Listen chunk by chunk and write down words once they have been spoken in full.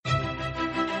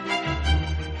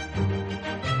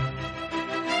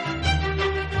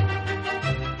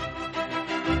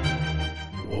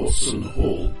Watson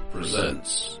Hall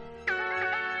presents.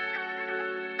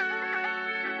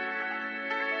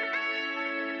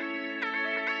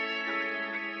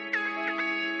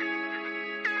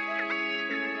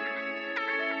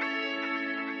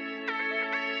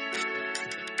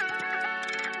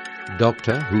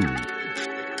 Doctor Who.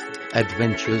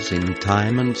 Adventures in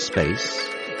Time and Space.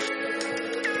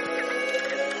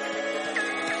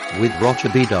 With Roger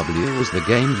B.W. as the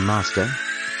Game Master.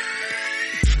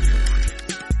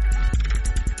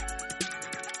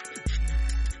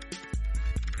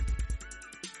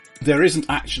 There isn't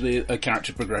actually a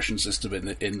character progression system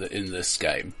in this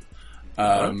game.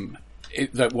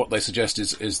 What they suggest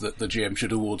is that the GM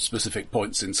should award specific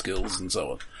points in skills and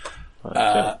so on.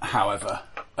 Okay. However,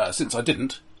 since I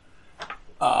didn't,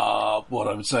 what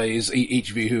I would say is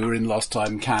each of you who were in last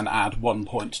time can add 1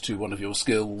 point to one of your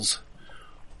skills,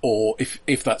 or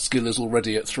if that skill is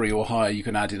already at 3 or higher, you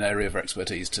can add an area of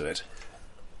expertise to it.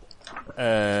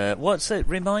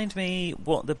 Remind me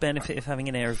what the benefit of having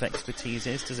an area of expertise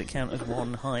is. Does it count as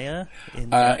 1 higher?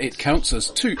 It counts as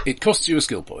 2. It costs you a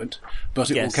skill point,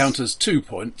 but it will count as 2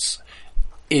 points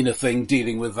in a thing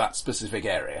dealing with that specific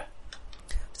area.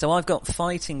 So I've got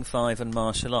fighting 5 and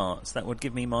martial arts. That would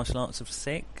give me martial arts of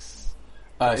 6?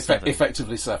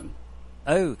 Effectively 7.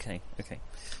 Oh, okay.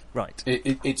 Right.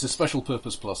 It's a special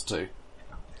purpose plus 2.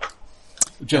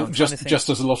 Just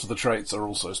as a lot of the traits are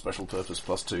also special purpose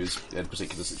plus 2s in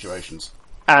particular situations.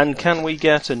 And can we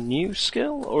get a new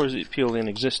skill, or is it purely an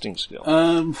existing skill?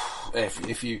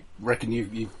 If you reckon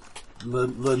you've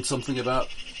learned something about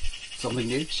something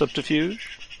new.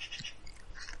 Subterfuge?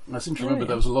 I seem to remember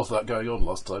there was a lot of that going on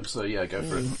last time, so yeah, go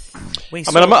for it.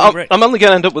 I'm only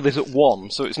going to end up with this at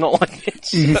 1, so it's not like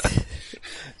it's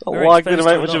not likely to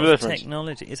make much of a difference.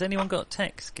 Technology. Has anyone got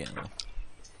tech skill?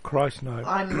 Christ, no.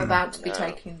 I'm about to be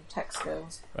taking tech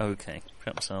skills. Okay,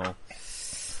 perhaps I'll...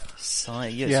 So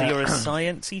you're a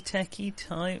sciencey, techie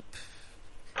type?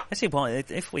 I see why,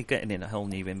 if we're getting in a whole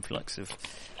new influx of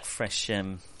fresh...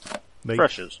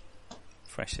 Freshers.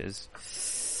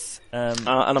 And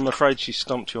I'm afraid she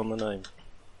stumped you on the name.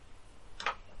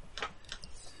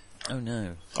 Oh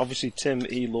no. Obviously Tim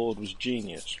E. Lord was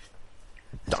genius.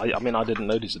 I didn't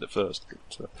notice it at first.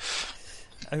 But,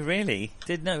 Oh really?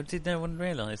 Did no one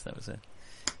realise that was a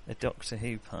Doctor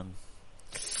Who pun?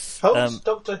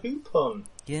 Doctor Who pun?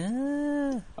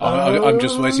 Yeah. I'm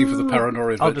just waiting for the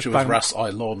paranoia virtue of Ras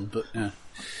Ilon, but yeah.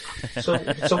 So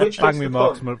which bang me the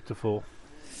marks pun? up to 4.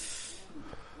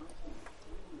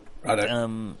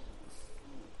 Righto.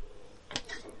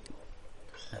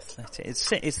 Athletic.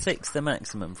 It's 6 the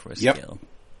maximum for a skill.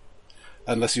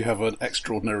 Unless you have an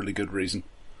extraordinarily good reason.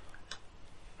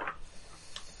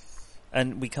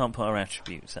 And we can't put our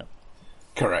attributes up.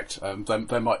 Correct.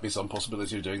 There might be some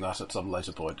possibility of doing that at some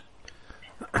later point.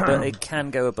 But it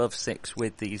can go above 6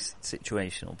 with these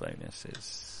situational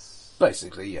bonuses.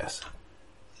 Basically, yes.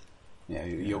 Yeah,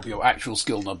 your actual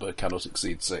skill number cannot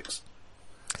exceed 6.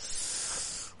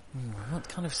 What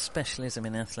kind of specialism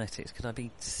in athletics? Could I be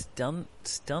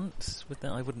stunts? With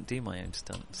that, I wouldn't do my own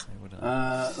stunts, would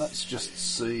I? Let's just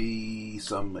see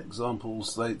some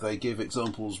examples. They give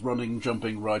examples: running,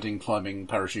 jumping, riding, climbing,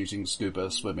 parachuting,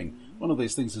 scuba, swimming. One of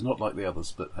these things is not like the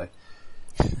others, but hey.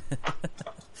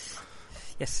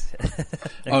 Yes.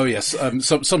 Oh yes,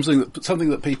 something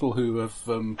that people who have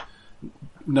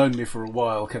known me for a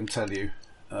while can tell you.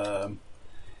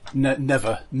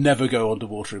 Never go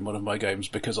underwater in one of my games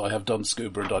because I have done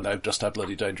scuba and I know just how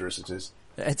bloody dangerous it is.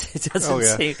 It doesn't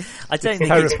seem... I don't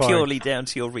think it's purely down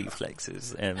to your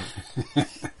reflexes.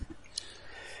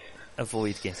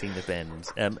 Avoid getting the bend.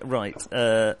 Right.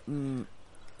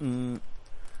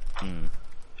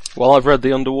 Well, I've read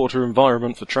The Underwater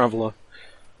Environment for Traveller.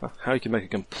 How you can make a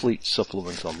complete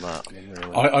supplement on that.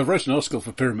 Really. I wrote an article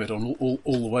for Pyramid on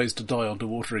all the ways to die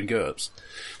underwater in GURPS.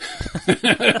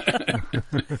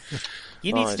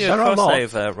 You need to do a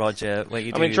crossover, Roger, where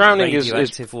you do drowning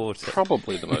radioactive is water.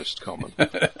 Probably the most common.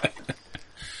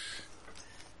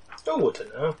 Water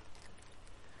now.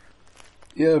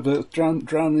 Yeah, but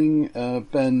drowning,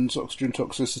 bends, oxygen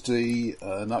toxicity,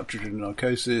 nitrogen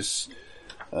narcosis,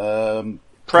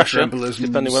 pressure, embolisms.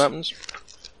 depending what happens.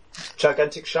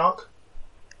 Gigantic shark?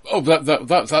 Oh,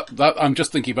 that I'm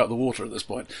just thinking about the water at this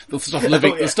point. The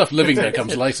stuff living there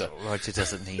comes later. Roger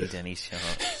doesn't need any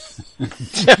sharks.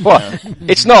 Well,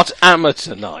 it's not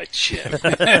amateur night, Jim.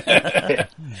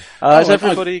 Has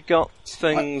everybody got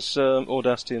things,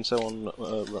 Audacity and so on,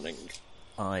 running?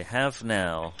 I have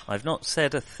now. I've not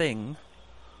said a thing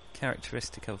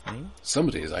characteristic of me.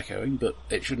 Somebody is echoing, but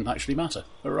it shouldn't actually matter.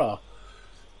 Hurrah.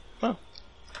 Oh.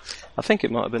 I think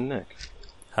it might have been Nick.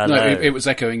 Hello. No, it was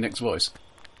echoing Nick's voice.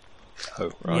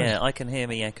 Oh, right. Yeah, I can hear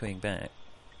me echoing back.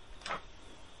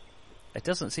 It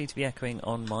doesn't seem to be echoing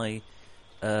on my...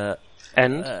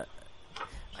 End?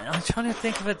 I'm trying to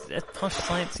think of a posh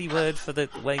sciencey word for the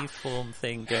waveform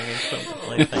thing going in front of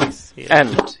my face here.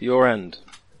 End. Your end.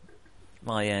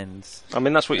 My ends. I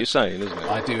mean, that's what you're saying, isn't it?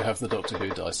 I do have the Doctor Who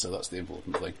dice, so that's the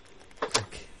important thing.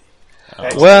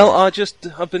 Well,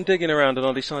 I've been digging around and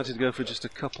I decided to go for just a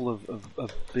couple of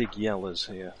big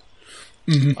yellers here.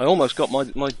 I almost got my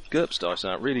GURPS dice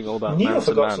out, reading all about Neil man to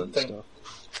forgot man and something. stuff.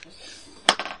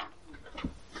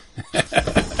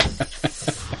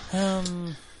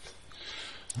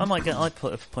 I'd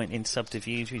put a point in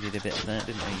subterfuge. We did a bit of that,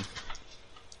 didn't we?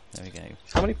 There we go.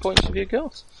 How many points have you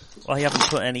got? Well, I haven't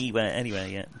put anywhere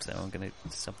yet, so I'm going to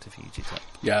subterfuge it up.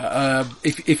 Yeah,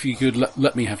 if you could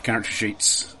let me have character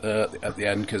sheets at the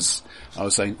end, because I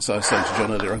was saying to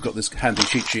John earlier, I've got this handy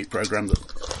cheat sheet program that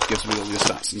gives me all your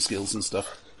stats and skills and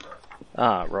stuff.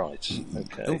 Ah, right.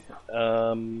 Okay.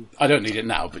 I don't need it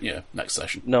now, but yeah, next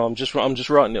session. No, I'm just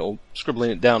writing it or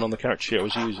scribbling it down on the character sheet I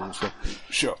was using. So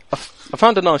Sure. I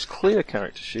found a nice clear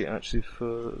character sheet actually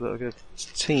that I gave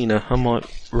Tina. I might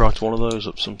write one of those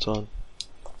up sometime.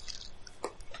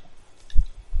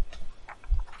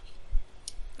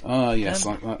 Ah, yes,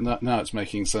 now it's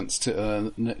making sense.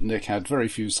 Nick had very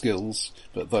few skills,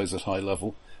 but those at high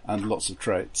level, and lots of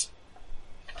traits.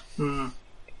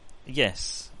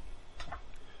 Yes.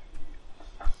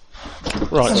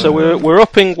 Right, so we're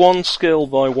upping one skill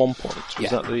by 1 point. Was Yeah.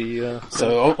 that the...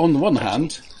 So on the one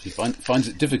hand, he finds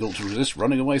it difficult to resist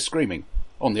running away screaming.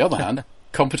 On the other hand,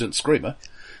 competent screamer.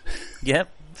 Yep.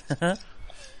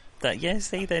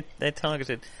 See, they're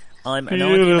targeted. I'm an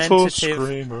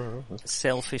argumentative,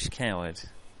 selfish coward.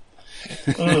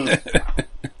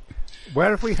 Where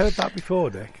have we heard that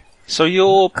before, Nick? So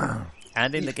you're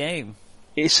And in the game.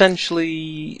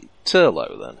 essentially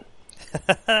Turlo then?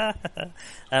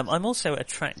 I'm also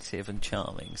attractive and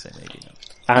charming, so maybe not.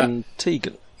 And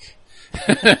Tegan?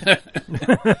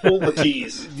 All the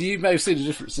keys. You may have seen a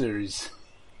different series.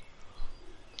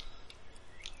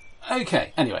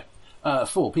 Okay, anyway.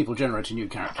 4 people generating new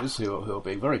characters who are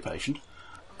being very patient.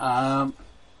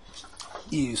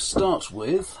 You start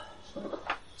with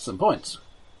some points.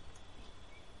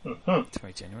 It's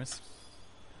very generous.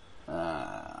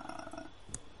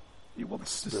 You want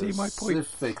to see my point?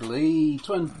 Specifically,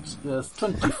 24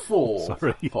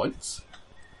 Sorry. points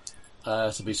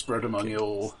to be spread among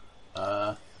your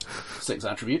 6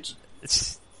 attributes.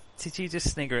 Did you just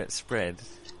snigger at spread?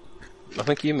 I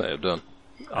think you may have done.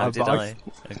 Oh, did I?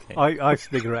 Okay. I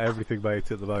snigger at everything, mate,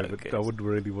 at the moment. Okay. I wouldn't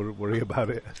really worry about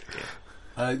it.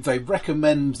 They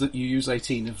recommend that you use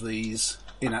 18 of these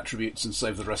in attributes and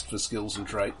save the rest for skills and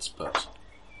traits, but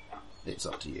it's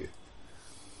up to you.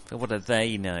 But what do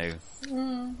they know?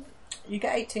 You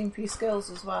get 18 for your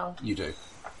skills as well. You do.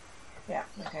 Yeah,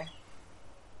 okay.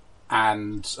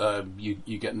 And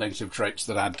you get negative traits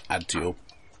that add to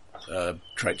your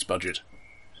traits budget.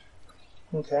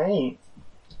 Okay.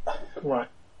 Right.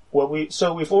 Well,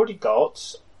 we've already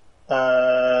got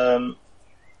a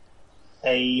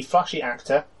flashy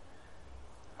actor,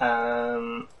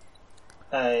 a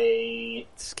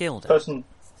Skilled. person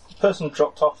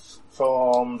dropped off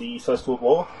from the First World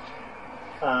War,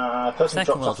 person Second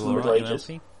dropped World off from War, the Middle right, Ages.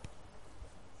 Elsie?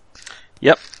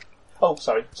 Yep. Oh,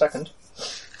 sorry, second.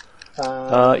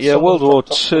 Yeah, someone World War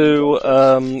dropped off from the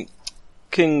Middle Ages. II,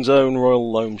 King's Own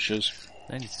Royal Loamshires.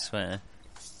 No need to swear.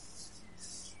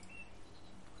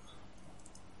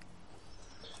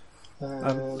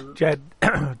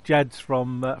 Jed's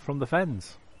from the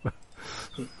Fens.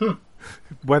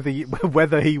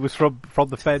 Whether he was from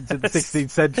the Fens in the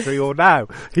 16th century or now,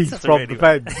 he's Doesn't from really the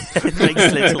Fens. It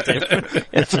makes little difference.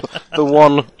 It's the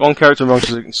one character amongst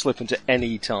us that can slip into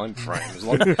any time frame, as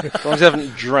long as they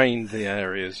haven't drained the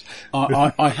areas.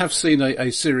 I have seen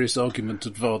a serious argument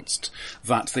advanced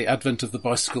that the advent of the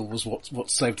bicycle was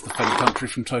what saved the Fen country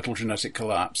from total genetic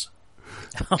collapse.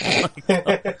 Oh my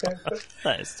god.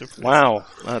 That is depressing. Wow,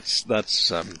 that's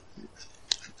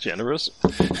generous.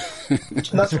 And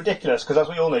that's ridiculous, because as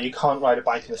we all know, you can't ride a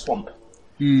bike in a swamp.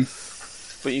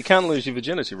 But you can lose your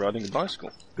virginity riding a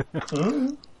bicycle.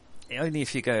 Only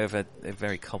if you go over a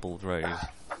very cobbled road.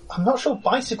 I'm not sure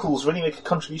bicycles really make a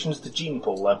contribution to the gene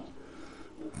pool, though.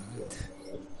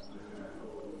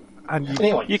 And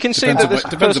Anyway, You can see Depends that on this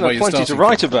where- depends person on where has you're plenty to starting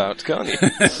write from. about, can't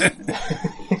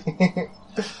you?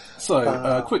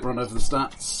 So, quick run over the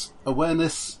stats.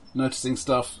 Awareness, noticing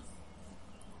stuff.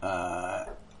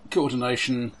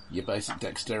 Coordination, your basic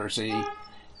dexterity.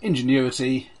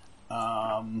 Ingenuity.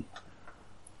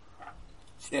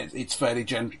 It's fairly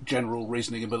general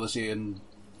reasoning ability and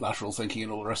lateral thinking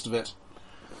and all the rest of it.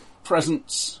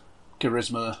 Presence,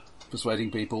 charisma,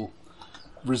 persuading people,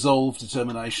 resolve,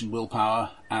 determination,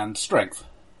 willpower, and strength,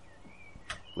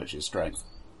 which is strength.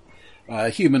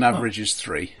 Human average is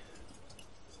 3.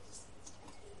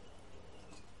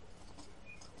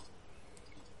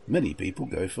 Many people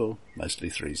go for mostly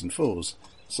 3s and 4s.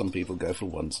 Some people go for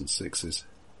 1s and 6s.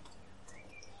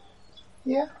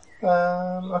 Yeah.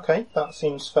 Okay, that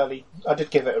seems fairly... I did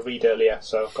give it a read earlier,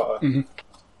 so I've got a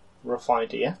rough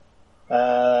idea.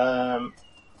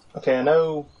 Okay, I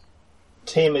know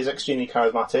Tim is extremely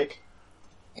charismatic.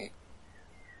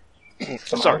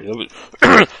 Sorry.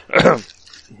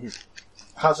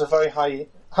 Has a very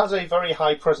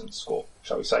high presence score,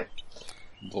 shall we say?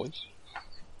 Voice.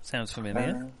 Sounds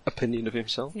familiar. Opinion of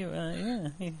himself. You're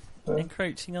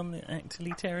encroaching on the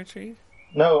Actally territory.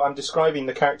 No, I'm describing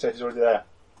the character who's already there.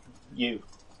 You.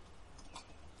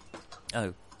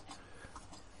 Oh.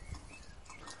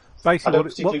 I Basically, don't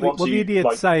particularly want what to the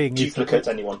idiot's saying is duplicate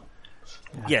anyone.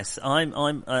 Yes,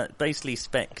 I'm basically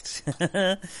spec'd,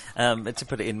 to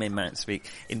put it in Min-Max speak,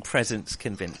 in presence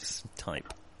convince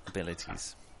type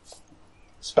abilities.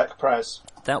 Spec Prez.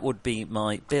 That would be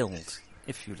my build,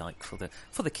 if you like, for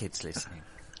the kids listening.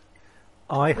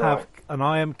 I have, and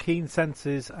I am keen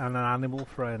senses and an animal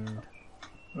friend.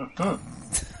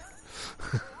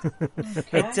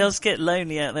 It does get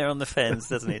lonely out there on the fence,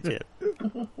 doesn't it, Chip?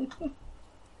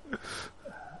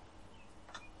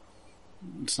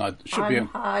 I'm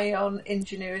high on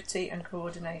ingenuity and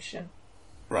coordination.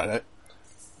 Right.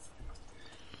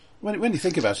 When you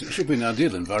think about it, it should be an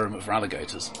ideal environment for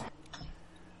alligators.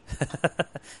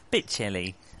 Bit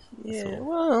chilly. Yeah,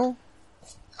 well,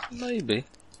 maybe.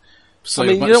 So I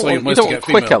mean, you don't want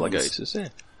quick alligators, yeah.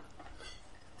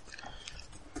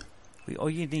 Or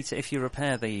you need to, if you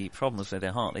repair the problems with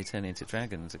their heart, they turn into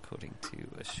dragons, according to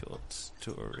a short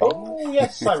story. Oh,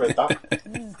 yes, I read that.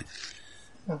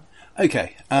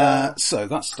 Okay, so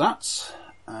that's stats.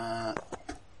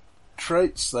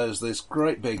 Traits, there's this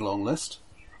great big long list.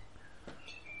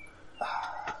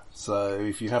 So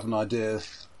if you have an idea,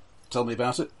 tell me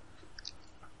about it.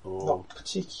 Or... Not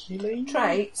particularly.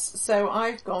 Traits, so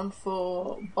I've gone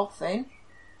for boffin,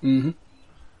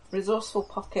 resourceful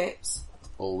pockets,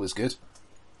 always good.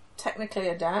 technically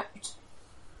adept,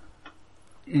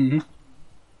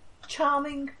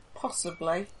 charming,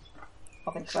 possibly.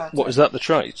 I think that's What, is that the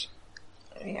trait?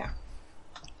 Yeah.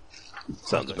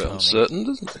 Sounds a bit uncertain,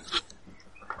 doesn't it?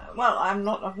 Well, I've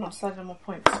not decided on my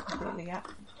points completely yet.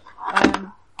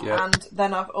 Yeah. And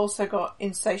then I've also got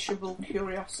insatiable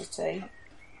curiosity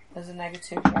as a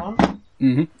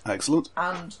 -1. Excellent.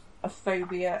 And a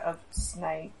phobia of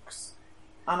snakes.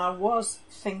 And I was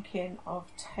thinking of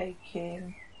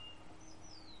taking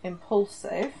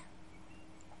impulsive,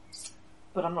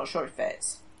 but I'm not sure it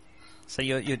fits. So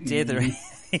you're dithering,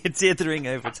 you're dithering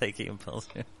over taking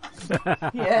impulsive.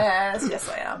 Yes,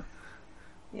 I am.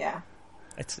 Yeah.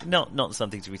 It's not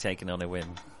something to be taken on a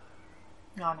whim.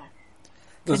 No, no.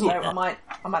 There's, So I might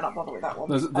not bother with that one.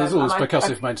 there's always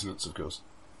percussive maintenance, of course.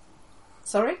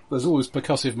 Sorry? There's always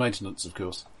percussive maintenance, of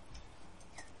course.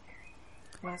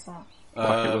 Where's that?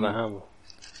 Like it with a hammer.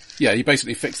 Yeah, you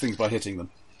basically fix things by hitting them.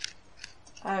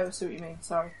 Oh, I see what you mean.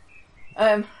 Sorry.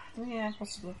 Yeah,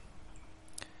 possibly.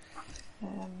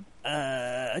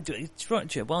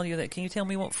 Roger, while you're there, can you tell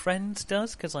me what Friends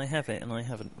does? Because I have it and I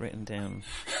haven't written down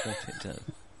what it does.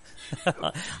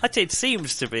 Actually, it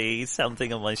seems to be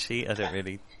something on my sheet. I don't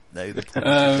really know the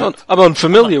point. I'm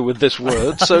unfamiliar with this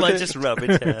word, so I might just rub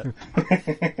it out.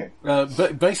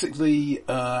 But basically,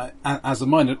 as a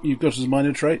minor, you've got as a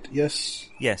minor trait, yes.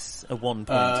 Yes, a 1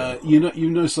 pointer. You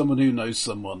know someone who knows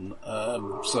someone,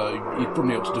 so you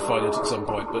probably ought to define it at some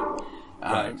point. But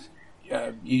Right.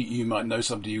 You might know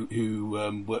somebody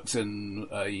who works in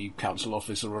a council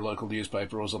office or a local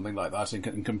newspaper or something like that,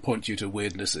 and can point you to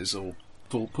weirdnesses or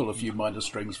pull a few minor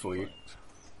strings for you.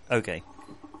 Okay,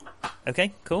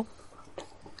 cool.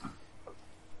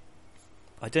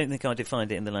 I don't think I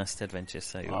defined it in the last adventure,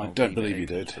 so I don't believe you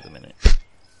did. for the minute.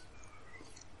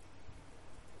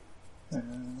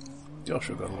 Josh,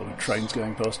 I've got a lot of trains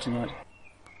going past tonight.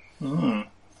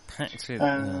 Packed with...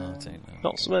 I don't know.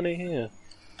 not so many here.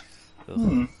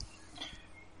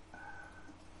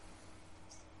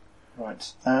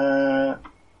 Right.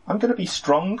 I'm going to be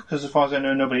strong, because as far as I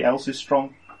know, nobody else is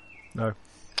strong. No.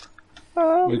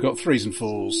 We've got 3s and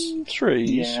 4s. 3s.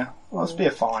 Yeah. Well, let's be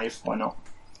a 5. Why not?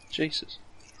 Jesus.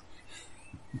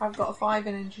 I've got a 5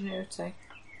 in ingenuity.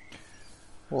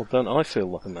 Well, don't I feel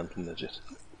like a mental midget?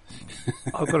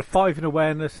 I've got a 5 in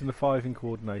awareness and a 5 in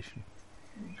coordination.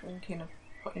 I'm thinking of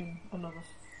putting another...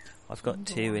 I've got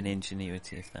 2 in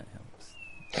ingenuity, if that helps.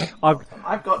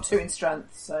 I've got 2 in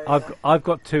strength, so I've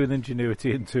got 2 in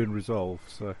ingenuity and 2 in resolve.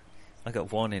 So I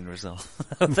got 1 in resolve.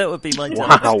 That would be my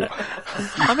Wow.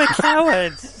 I'm a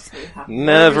coward.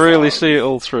 Never really see it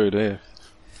all through, do you?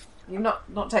 You've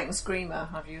not taken Screamer,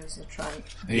 have you, as a trait?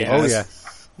 He oh has.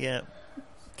 yes. Yeah.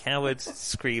 Coward,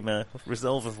 Screamer,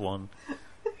 resolve of 1.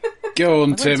 Go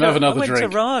on, Tim, have another I went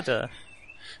drink. to RADA.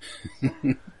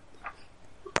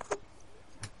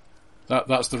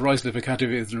 That's the Ruislip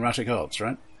Academy of Dramatic Arts,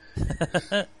 right?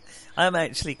 I'm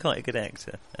actually quite a good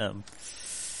actor.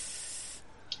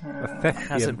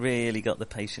 Hasn't really got the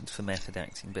patience for method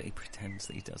acting, but he pretends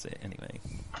that he does it anyway.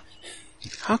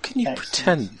 How can you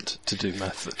pretend to do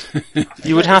method?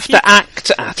 You would have to act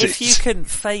at it. If you can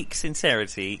fake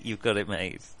sincerity, you've got it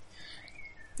made.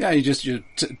 Yeah, you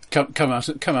come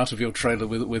out of your trailer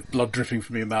with blood dripping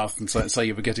from your mouth and say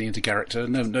you were getting into character.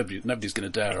 No, nobody's going to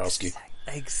dare ask you.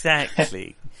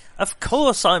 Exactly. Of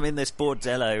course I'm in this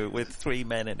bordello with 3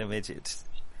 men and a midget.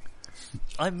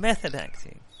 I'm method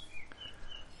acting.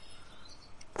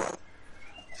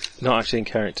 Not actually in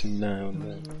character now and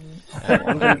then.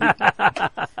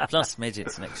 Plus,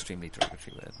 midget's an extremely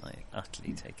derogatory word, and I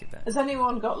utterly take it back. Has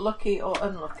anyone got lucky or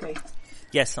unlucky?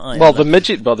 Yes, I am. Well, lucky. the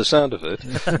midget by the sound of it.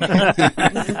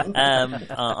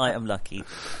 I am lucky.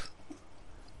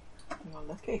 You're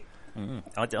lucky.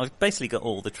 I've basically got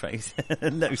all the traits,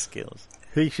 no skills.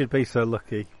 He should be so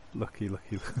lucky. Lucky.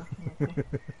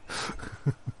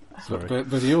 Sorry.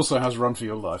 But he also has run for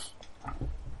your life.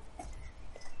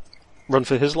 Run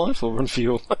for his life or run for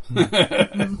your life?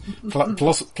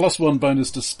 Plus 1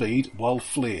 bonus to speed while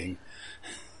fleeing.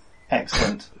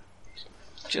 Excellent.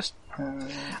 Just,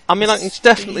 I mean, I can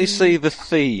definitely see the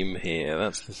theme here.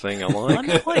 That's the thing I like.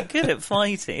 I'm quite good at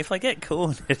fighting. If I get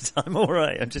cornered, I'm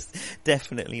alright. I'm just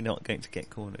definitely not going to get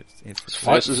cornered.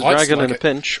 Fights as a dragon in a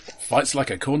pinch. Fights like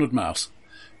a cornered mouse.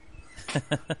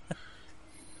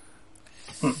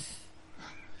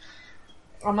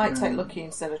 I might take lucky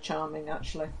instead of charming,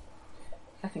 actually.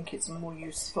 I think it's more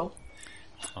useful.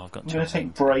 I've got I'm going to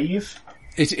take brave.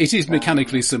 It is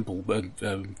mechanically simple, but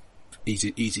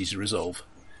easy to resolve.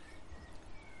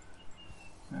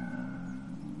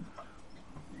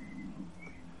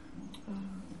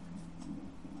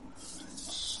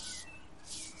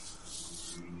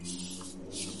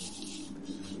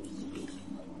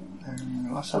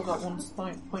 I've got 1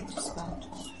 point to spend.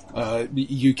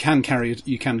 You can carry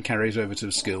it over to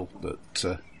a skill, but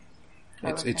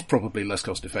it's probably less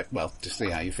cost effective. Well, to see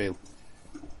how you feel.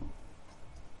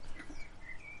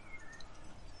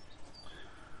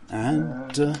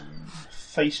 And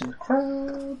Facing the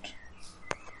crowd.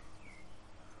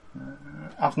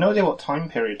 I've no idea what time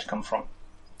period to come from.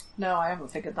 No, I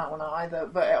haven't figured that one out either,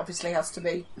 but it obviously has to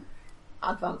be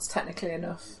advanced technically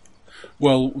enough.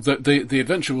 well, the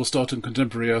adventure will start in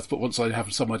contemporary Earth, but once I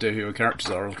have some idea who your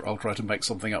characters are, I'll try to make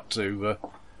something up to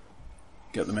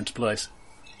get them into place.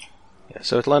 Yeah,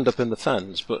 so it'll end up in the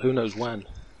fans, but who knows when.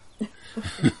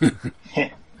 Doesn't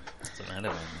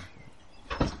matter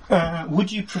when.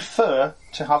 Would you prefer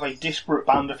to have a disparate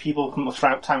band of people from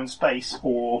throughout time and space,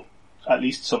 or at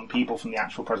least some people from the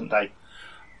actual present day?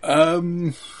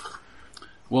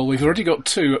 Well, we've already got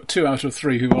two out of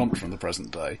 3 who aren't from the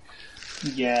present day.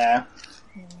 Yeah.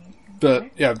 But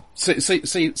yeah,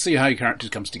 see how your characters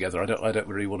comes together. I don't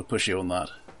really want to push you on that.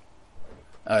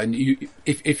 And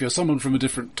if you're someone from a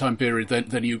different time period,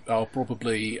 then you are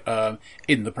probably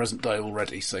in the present day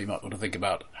already. So you might want to think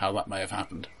about how that may have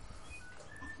happened.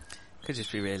 Could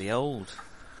just be really old.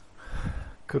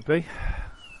 Could be.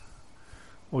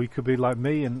 Or you could be like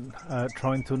me and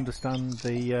trying to understand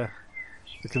the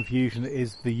confusion that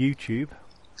is the YouTube.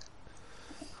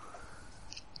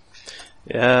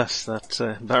 Yes, that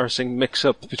embarrassing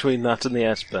mix-up between that and the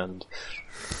S-band.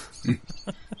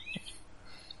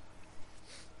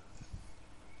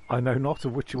 I know not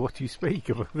of what you speak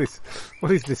of.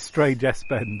 What is this strange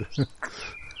S-bend?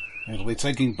 It'll be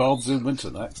taking baths in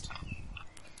winter next.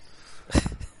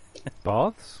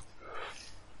 Baths?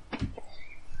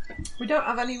 We don't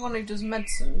have anyone who does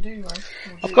medicine, do we?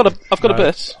 I've got a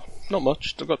bit, not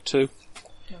much. I've got 2.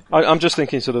 I'm just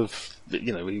thinking, sort of,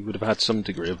 we would have had some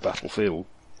degree of battlefield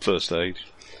first aid.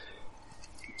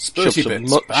 Spurty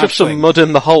bits. Shove some mud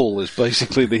in the hole is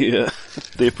basically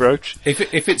the approach.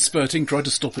 If it's spurting, try to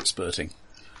stop it spurting.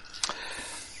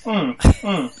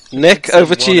 Nick,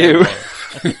 over to you.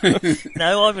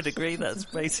 No, I would agree. That's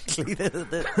basically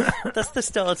that's the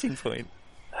starting point.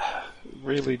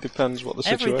 Really depends what the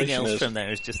situation Everything else is. from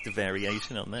there is just a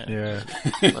variation on that. Yeah.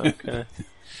 Okay.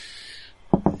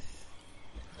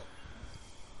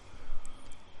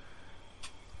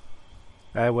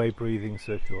 Airway, breathing,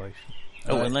 circulation.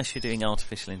 Unless you're doing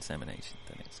artificial insemination,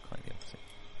 then it's quite the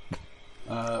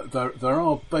opposite. There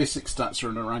are basic stats for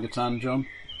an orangutan, John.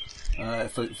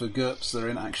 For GURPS, they're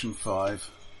in Action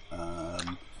 5.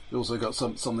 We also got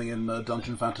something in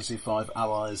Dungeon Fantasy 5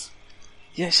 Allies.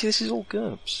 Yeah, see, this is all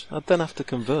GURPS. I'd then have to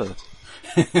convert.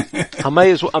 I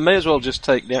may as well just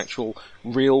take the actual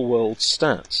real world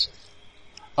stats.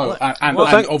 Oh, and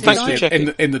thanks for obviously checking.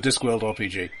 in the Discworld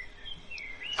RPG.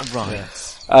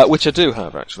 Right. Which I do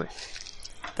have, actually.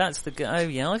 That's the... Oh,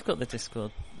 yeah, I've got the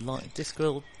Discworld Light.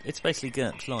 Discworld... It's basically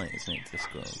GURPS Light, isn't it,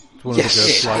 Discworld? It's one of the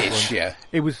GURPS Light Ish, ones. yeah.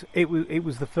 It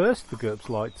was the first for GURPS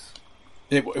Lights.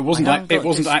 It wasn't I haven't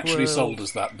got actually Discworld. sold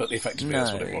as that, but effectively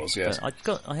that's what it was. Yes.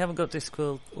 but I haven't got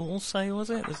Discworld also, was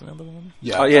it? There's another one.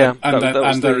 Yeah. Oh, yeah. And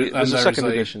There's a there second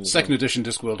is edition. Second edition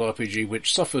Discworld RPG,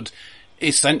 which suffered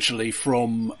essentially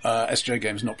from SJ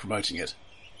Games not promoting it.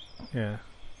 Yeah.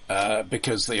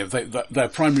 Because their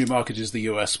primary market is the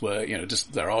US, where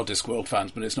there are Discworld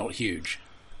fans, but it's not huge.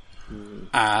 And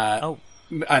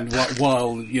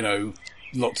while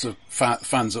lots of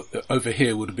fans over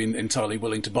here would have been entirely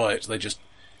willing to buy it, they just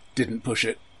didn't push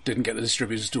it, didn't get the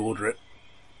distributors to order it.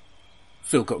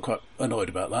 Phil got quite annoyed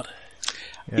about that.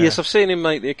 Yeah. Yes, I've seen him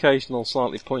make the occasional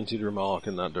slightly pointed remark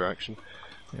in that direction.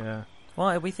 Yeah.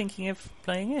 Why, are we thinking of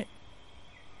playing it?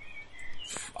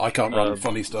 I can't write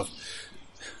funny stuff.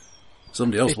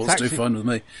 Somebody else It's wants to, actually- fine with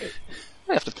me.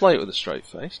 You have to play it with a straight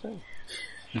face, don't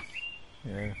you?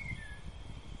 Yeah.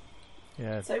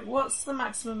 Yeah. So what's the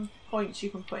maximum points you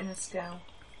can put in a scale?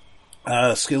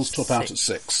 Skills top out at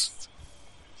 6.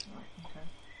 Right, okay.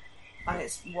 And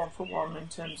it's 1 for 1 in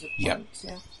terms of Yep. points,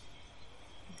 yeah?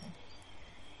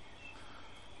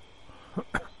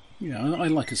 Yeah, I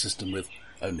like a system with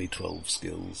only 12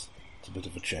 skills. It's a bit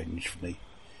of a change for me.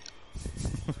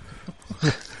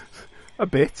 A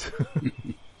bit.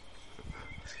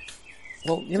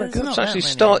 Well, There's GURPS not that actually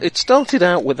many. it started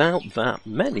out without that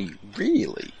many,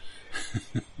 really.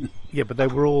 Yeah, but they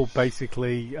were all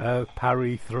basically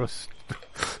parry, thrust.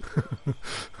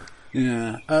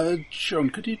 Yeah. Sean,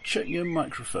 could you check your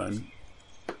microphone?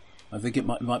 I think it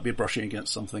might be brushing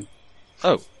against something.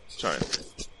 Oh, sorry.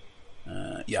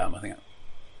 Yeah, I think.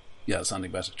 Yeah, it's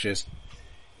sounding better. Cheers.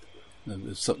 We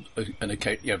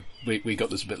got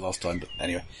this a bit last time, but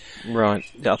anyway. Right.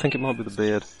 Yeah, I think it might be the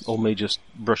beard, or me just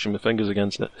brushing my fingers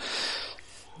against it.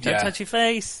 Don't touch your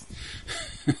face!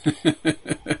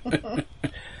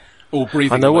 Or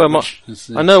breathing. I know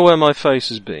where my face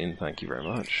has been. Thank you very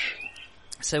much.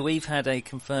 So we've had a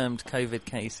confirmed COVID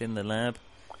case in the lab.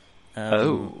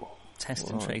 Test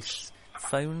and right. Trace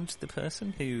phoned the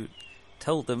person who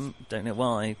told them, don't know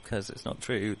why, because it's not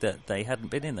true, that they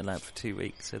hadn't been in the lab for 2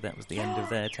 weeks, so that was the end of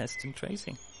their test and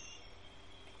tracing.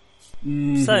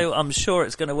 Mm-hmm. So I'm sure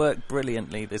it's going to work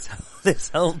brilliantly, this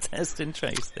whole test and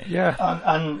trace thing. Yeah.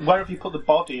 And where have you put the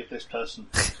body of this person?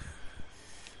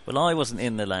 Well, I wasn't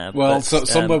in the lab. Well, but,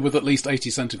 somewhere with at least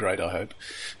 80 centigrade, I hope.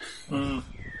 I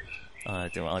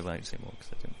won't say more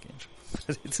because I don't get in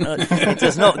trouble. It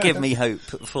does not give me hope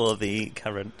for the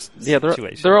current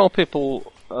situation. There are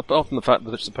people, apart from the fact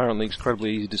that it's apparently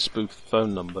incredibly easy to spoof the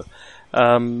phone number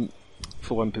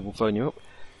for when people phone you up,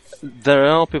 there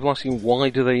are people asking why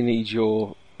do they need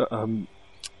your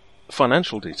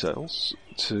financial details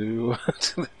to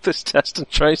this test and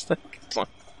trace thing. It's like,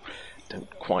 I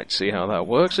don't quite see how that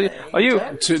works. Are you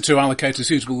To allocate a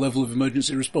suitable level of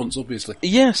emergency response, obviously.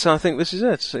 Yes, I think this is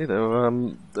it. See,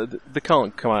 they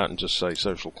can't come out and just say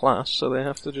social class, so they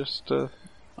have to just.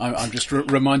 I'm just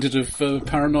reminded of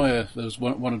Paranoia. There was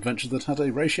one adventure that had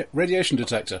a radiation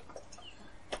detector.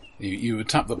 You would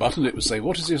tap the button, it would say,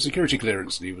 "What is your security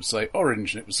clearance?" And you would say,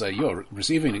 "Orange," and it would say, "You're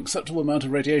receiving an acceptable amount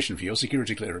of radiation for your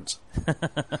security clearance."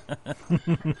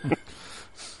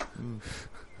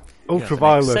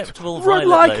 Ultraviolet. Acceptable Run violet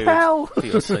like load hell. for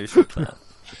your social club.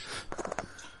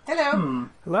 Hello.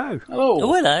 Hello.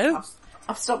 Oh, hello.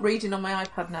 I've stopped reading on my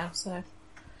iPad now, so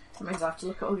that means I have to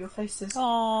look at all your faces.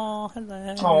 Oh,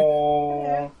 hello.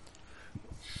 Oh,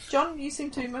 John, you seem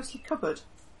to be mostly cupboard.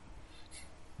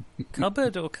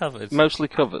 Cupboard or covered? Mostly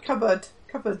covered. Cupboard.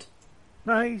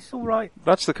 No, he's all right.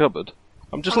 That's the cupboard.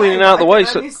 I'm just leaning out of the way,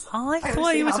 so I I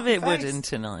thought see he was a half bit the face. wooden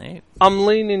tonight. I'm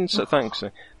leaning. So thanks,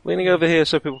 sir. Leaning over here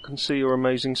so people can see your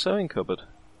amazing sewing cupboard.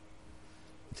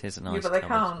 It is a Yeah, nice but they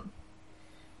cupboard. can't.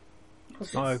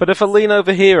 'Cause No. it's- But if I lean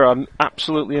over here, I'm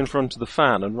absolutely in front of the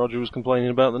fan, and Roger was complaining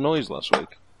about the noise last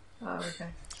week. Oh, okay.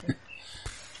 True.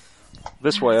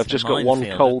 This way, I've It's a just got one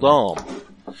minefield, cold isn't arm.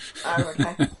 Oh,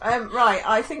 okay. Right,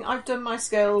 I think I've done my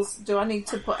skills. Do I need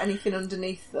to put anything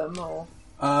underneath them, or...?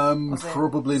 Was it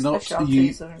Probably not.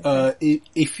 specialties or anything?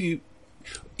 If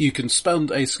you can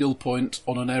spend a skill point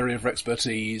on an area of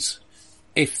expertise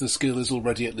if the skill is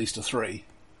already at least a 3.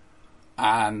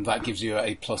 And that gives you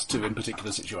a +2 in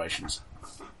particular situations.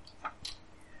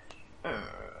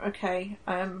 Okay.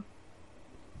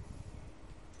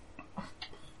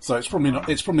 So it's probably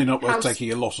not worth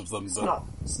taking a lot of them.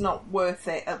 It's not worth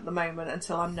it at the moment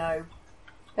until I know.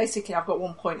 Basically, I've got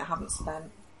 1 point I haven't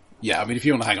spent. Yeah, I mean, if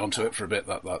you want to hang on to it for a bit,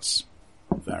 that's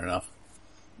fair enough.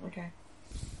 Okay.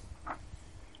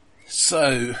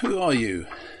 So, who are you?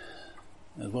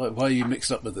 Why are you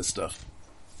mixed up with this stuff?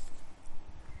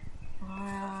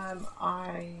 I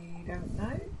don't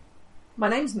know. My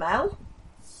name's Mel.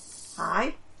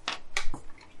 Hi.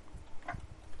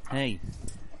 Hey.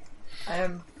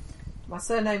 My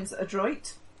surname's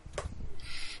Adroit.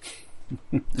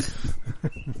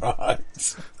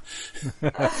 Right.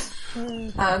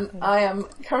 And I am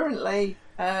currently,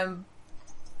 I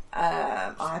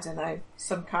don't know,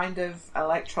 some kind of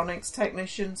electronics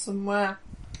technician somewhere.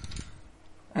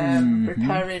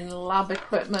 Repairing lab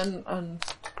equipment and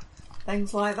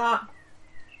things like that.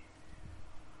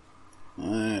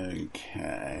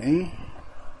 Okay.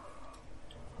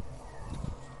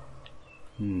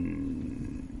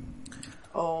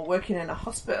 Or working in a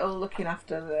hospital, looking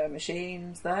after the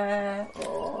machines there,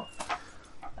 or...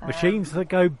 Machines that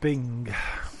go bing.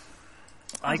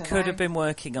 I could have been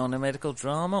working on a medical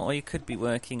drama, or you could be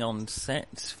working on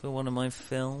set for one of my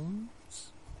films.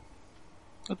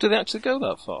 Oh, do they actually go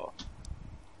that far?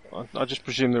 I just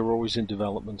presume they were always in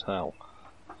development hell.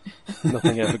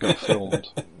 Nothing ever got filmed.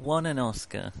 Won an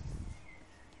Oscar.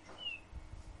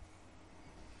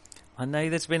 I know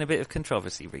there's been a bit of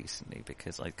controversy recently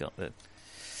because I got the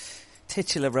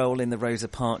titular role in the Rosa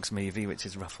Parks movie, which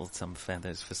has ruffled some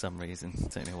feathers for some reason.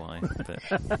 Don't know why.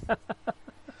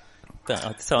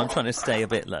 So I'm trying to stay a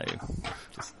bit low,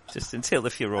 just until the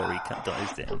furore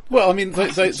dies down. Well, I mean,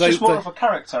 it's just more of a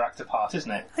character actor part,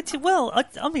 isn't it?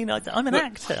 I'm an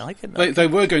actor. I can. They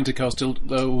were going to cast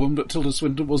Tilda woman, but Tilda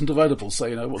Swinton wasn't available.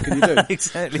 So what can you do?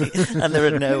 Exactly, and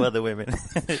there are no other women.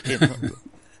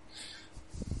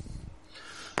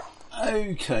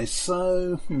 Okay,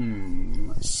 so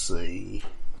let's see.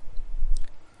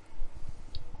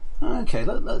 Okay,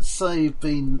 let's say you've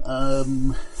been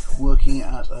working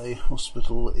at a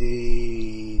hospital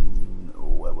in...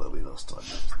 where were we last time?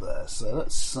 There. So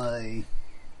let's say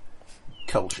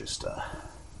Colchester.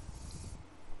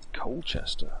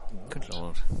 Colchester? Good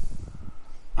lord.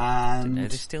 And Didn't know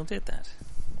they still did that.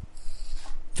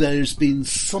 There's been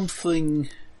something...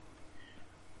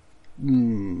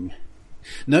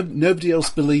 Nobody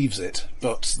else believes it,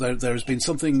 but there has been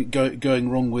something going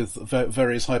wrong with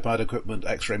various high-powered equipment,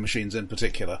 X-ray machines in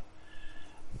particular.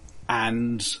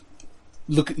 And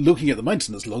looking at the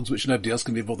maintenance logs, which nobody else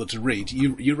can be bothered to read,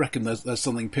 you reckon there's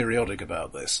something periodic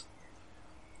about this,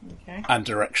 Okay. and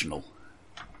directional,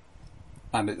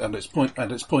 and it's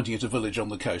pointing at a village on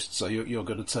the coast. So you're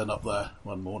going to turn up there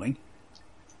one morning.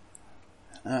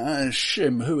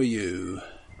 Shim, who are you?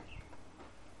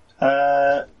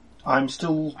 I'm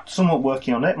still somewhat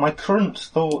working on it. My current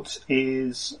thought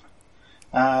is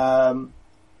a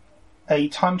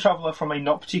time traveller from a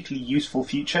not particularly useful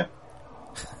future.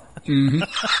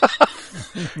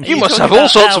 Mm-hmm. You must have all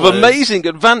sorts of amazing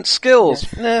advanced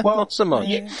skills. Yeah. Well, not so much.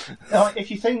 If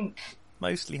you think...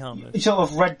 Mostly harmless. Sort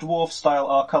of Red Dwarf style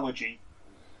archaeology.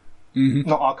 Mm-hmm.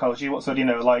 Not archaeology, what's the,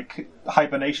 like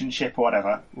hibernation ship or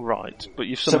whatever. Right, but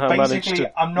you've somehow managed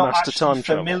to I'm not master time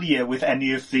actually familiar with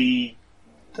any of the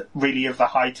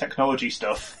high technology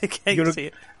stuff. You're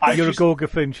a Gorga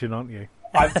Finchen, aren't you?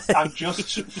 I'm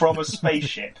just from a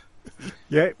spaceship.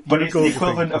 Yeah, but it's the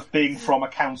equivalent of being from a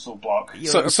council block.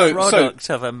 You're a product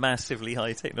of a massively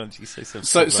high technology system.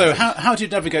 So how do you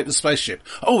navigate the spaceship?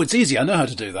 Oh, it's easy. I know how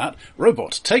to do that.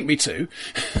 Robot, take me to.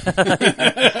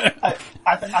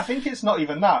 I think it's not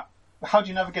even that. How do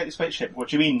you navigate the spaceship? What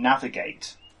do you mean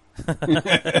navigate?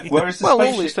 Where is the spaceship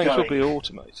all these things going? will be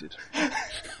automated.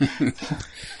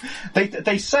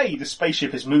 They say the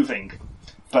spaceship is moving,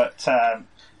 but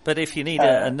if you need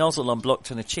a nozzle unblocked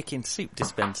and a chicken soup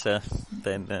dispenser,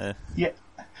 then... Yeah.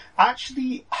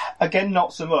 Actually, again,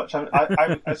 not so much.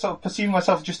 I sort of perceive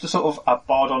myself just as sort of a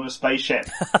bod on a spaceship.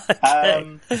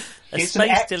 Okay. It's an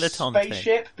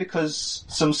ex-spaceship because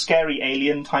some scary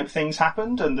alien type things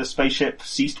happened and the spaceship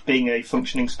ceased being a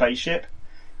functioning spaceship.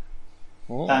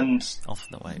 Oh, and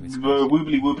often the way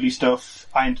woobly stuff,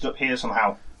 I ended up here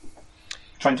somehow,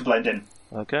 trying to blend in.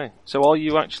 Okay, so are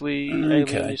you actually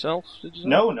alien yourself? Did you say?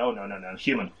 No,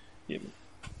 human.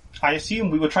 I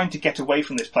assume we were trying to get away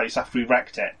from this place after we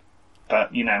wrecked it,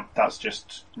 but that's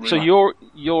just rumor. So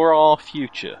you're our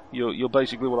future. You're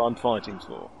basically what I'm fighting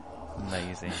for.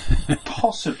 Amazing.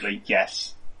 Possibly,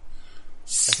 yes.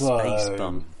 So, space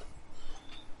bum.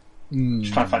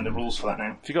 Just trying to find the rules for that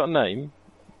now. Have you got a name?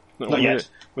 Not yet.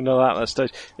 We know that at that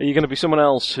stage. Are you going to be someone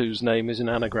else whose name is an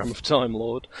anagram of Time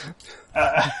Lord?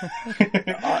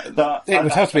 It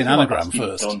would have to be an anagram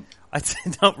first. I'd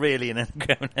say not really an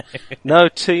anagram. No,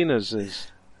 Tina's is.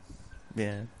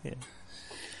 Yeah.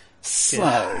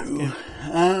 So,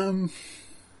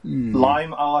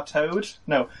 Lime our toad?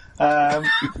 No.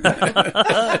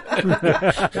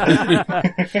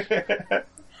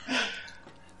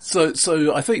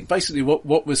 So I think basically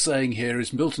what we're saying here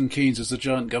is Milton Keynes is a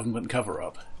giant government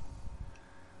cover-up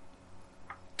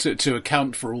to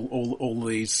account for all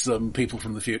these people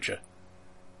from the future.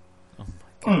 Oh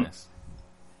my goodness!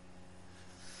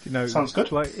 You know, sounds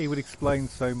good. Like, he would explain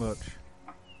so much.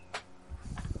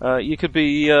 You could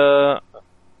be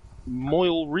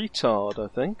Moyle Retard, I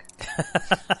think.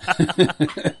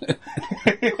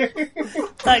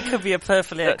 That could be a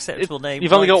perfectly acceptable name.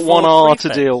 You've only got one R to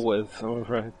deal with, I'm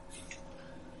afraid.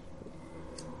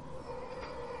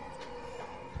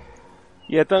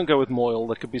 Yeah, don't go with Moyle.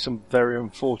 There could be some very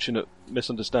unfortunate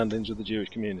misunderstandings with the Jewish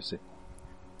community.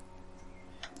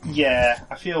 Yeah,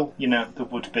 I feel, there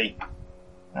would be.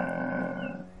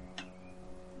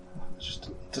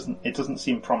 It doesn't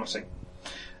seem promising.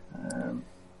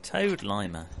 Toad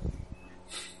Limer.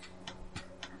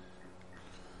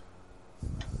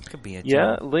 Could be a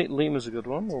yeah, Lima's a good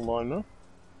one, or Limer.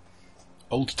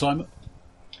 Old timer.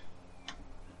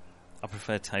 I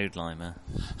prefer Toad Limer.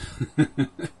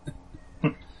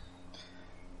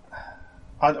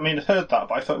 I mean, I'd heard that,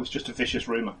 but I thought it was just a vicious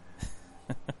rumour.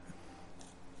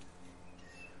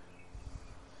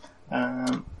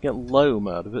 Get Loam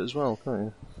out of it as well,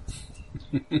 can't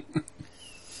you?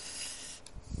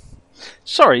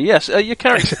 Sorry, yes, your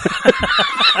character.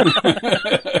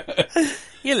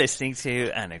 You're listening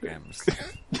to Anagrams.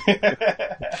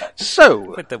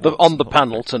 So, on the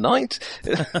panel tonight,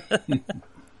 the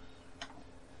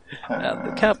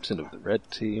captain of the red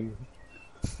team.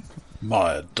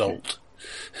 My adult.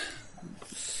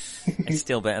 It's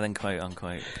still better than quote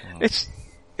unquote. Oh.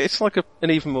 It's like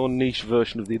an even more niche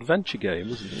version of the adventure game,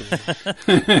 isn't it?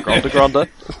 Granda.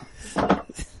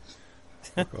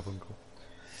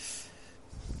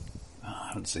 I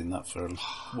haven't seen that for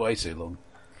way too long.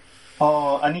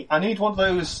 Oh, I need one of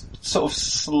those sort of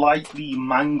slightly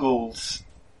mangled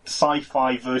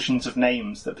sci-fi versions of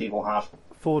names that people have.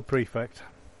 Ford Prefect.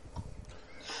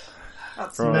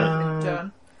 That's never been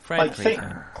done. I think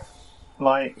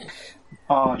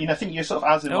you're sort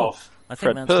of Asimov. Oh, I think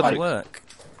Fred that's Perfect. my work.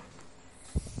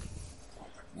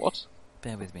 What?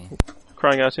 Bear with me.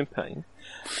 Crying out in pain.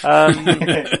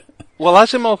 Well,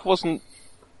 Asimov wasn't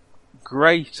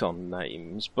great on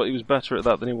names, but he was better at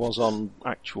that than he was on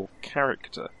actual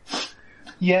character.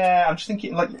 Yeah, I'm just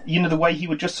thinking, the way he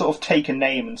would just sort of take a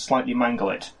name and slightly mangle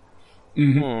it.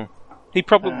 Mm-hmm. He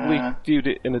probably viewed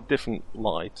it in a different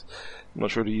light. I'm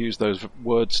not sure to use those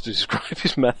words to describe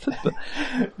his method, but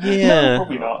yeah, no,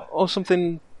 probably not. Or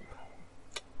something.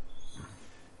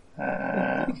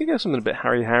 You could go something a bit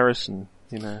Harry Harrison,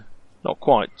 not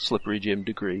quite Slippery Jim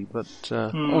degree, but.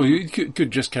 Oh, you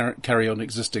could just carry on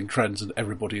existing trends, and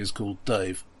everybody is called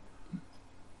Dave.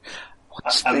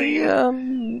 What's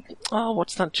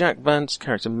what's that Jack Vance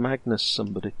character? Magnus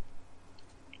somebody.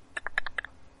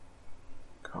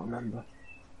 Can't remember.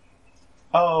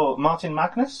 Oh, Martin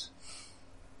Magnus?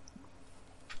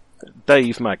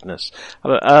 Dave Magnus.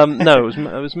 No,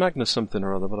 it was Magnus something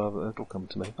or other, but it'll come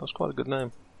to me. That was quite a good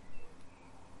name.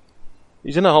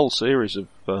 He's in a whole series of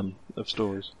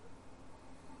stories.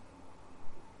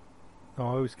 Oh,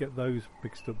 I always get those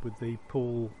mixed up with the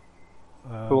Paul...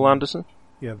 Paul Anderson?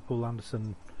 Yeah, the Paul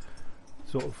Anderson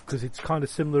sort of... Because it's kind of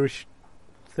similar-ish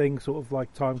thing, sort of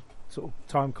like Time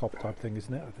Cop type thing,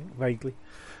 isn't it? I think, vaguely.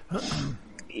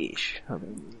 Ish.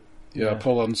 Yeah,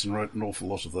 Paul Anderson wrote an awful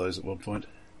lot of those at one point.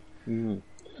 Mm.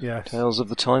 Yes. Tales of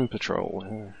the Time Patrol.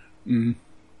 Yeah. Mm.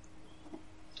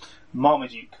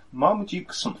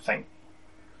 Marmaduke something.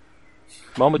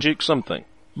 Marmaduke something.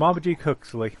 Marmaduke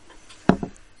Huxley.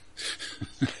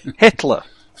 Hitler.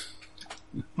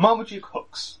 Marmaduke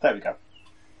Hooks. There we go.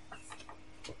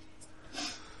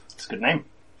 It's a good name.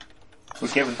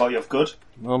 Forgiven body of good.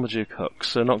 Marmaduke Hooks.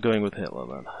 So not going with Hitler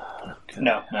then. Okay.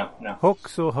 No.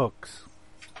 Hooks or Hooks?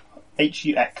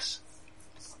 Hux.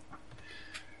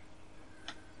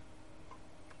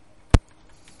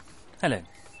 Hello.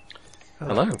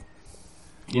 Hello.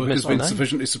 You've Work has missed been my name.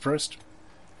 sufficiently suppressed.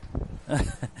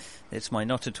 It's my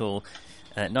not at all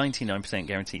 99%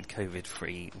 guaranteed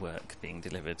COVID-free work being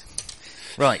delivered.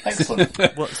 Right. Excellent.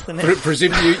 What's the name?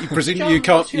 Presumably you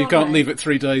can't leave it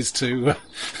 3 days to.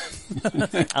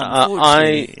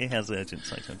 Unfortunately, it has urgent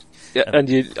sight. Yeah, and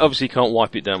you obviously can't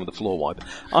wipe it down with a floor wipe.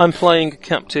 I'm playing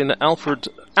Captain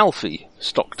Alfie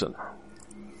Stockton.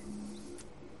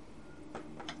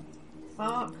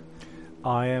 Mark?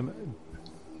 I've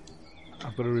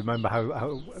got to remember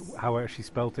how I actually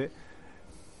spelt it.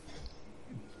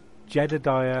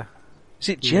 Jedediah. Is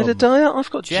it Jedediah? I've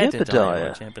got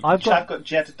Jedediah. Jebediah. I've got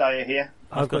Jedediah here.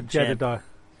 I've got Jedediah.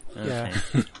 Okay.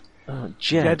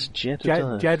 Yeah.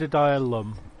 Jedediah. Jedediah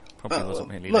Lum. Probably wasn't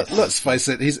really. Let's face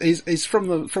it, he's from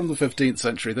the 15th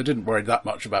century. They didn't worry that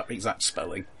much about exact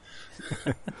spelling.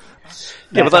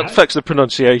 Yeah, but that affects the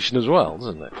pronunciation as well,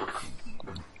 doesn't it?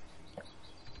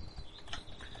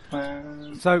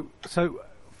 So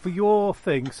for your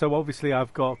thing, so obviously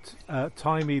I've got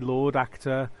Timey Lord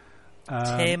actor.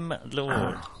 Tim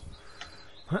Lord.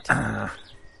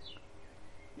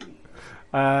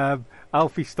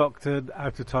 Alfie Stockton,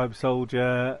 Out of Time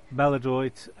Soldier,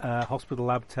 Melodroid, Hospital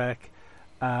Lab Tech,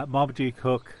 Marmaduke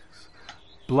Hook,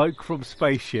 Bloke from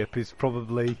Spaceship is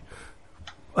probably...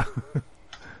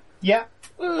 Yeah.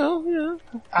 Well, yeah.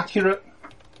 Accurate.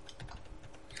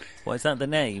 What is that? The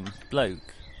name?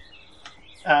 Bloke.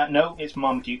 No, it's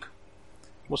Marmaduke.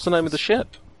 What's the name of the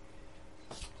ship?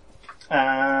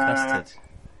 Custard.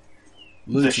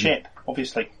 The ship,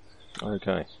 obviously.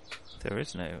 Okay. There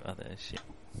is no other ship.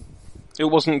 It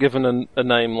wasn't given a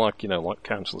name like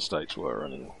Council Estates were or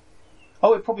anything.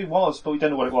 Oh, it probably was, but we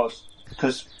don't know what it was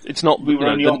because It's not. we were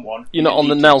only on one. You're not on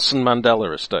the Nelson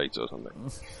Mandela estate or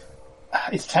something.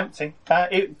 It's tempting.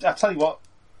 I tell you what,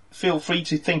 feel free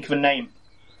to think of a name.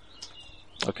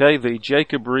 Okay, the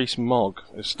Jacob Rees-Mogg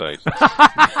estate.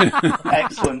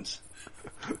 Excellent.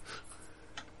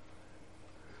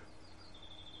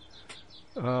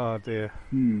 Oh dear.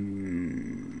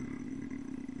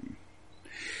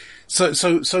 So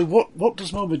what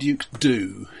does Marmaduke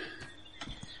do?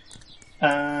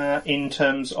 In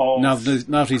terms of Now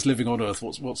that he's living on Earth,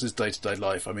 what's his day-to-day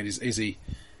life? I mean, is he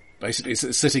basically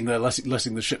sitting there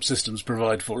letting the ship systems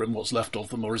provide for him what's left of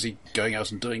them, or is he going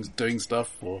out and doing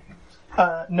stuff? Or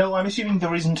no, I'm assuming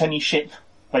there isn't any ship.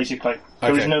 Basically,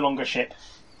 there is no longer ship.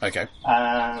 Okay.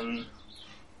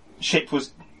 Ship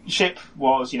was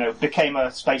became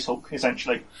a Space Hulk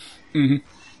essentially. Mm-hmm.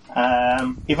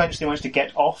 Eventually managed to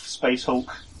get off Space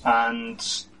Hulk and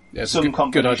some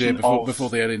good idea combination before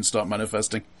the aliens start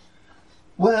manifesting.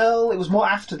 Well, it was more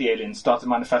after the aliens started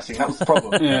manifesting. That was the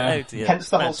problem. Oh dear. Hence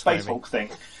the whole That's Space timing. Hulk thing.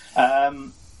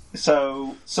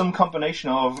 So some combination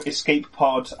of escape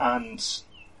pod and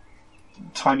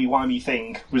timey-wimey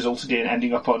thing resulted in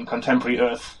ending up on contemporary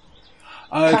Earth.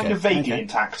 Kind of vaguely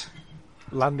intact.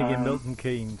 Landing in Milton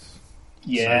Keynes.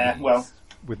 Yeah, well...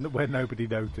 Where nobody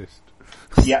noticed.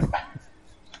 Yep.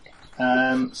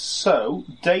 So,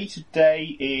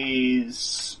 day-to-day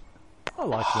is... I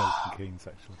like Milton Keynes,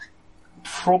 actually.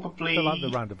 Probably... I like the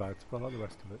roundabouts, but I like the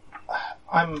rest of it.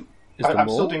 I'm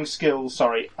still doing skills,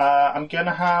 sorry. I'm going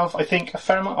to have, I think, a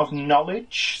fair amount of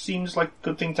knowledge. Seems like a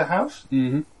good thing to have.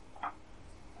 Mm-hmm.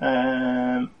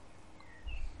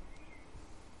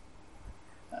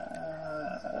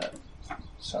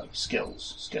 So,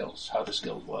 skills. How do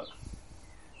skills work?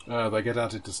 They get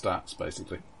added to stats,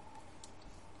 basically.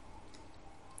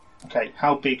 Okay,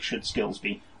 how big should skills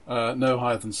be? No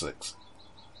higher than 6.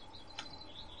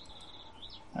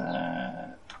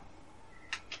 The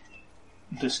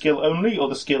skill only, or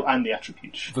the skill and the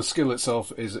attribute? The skill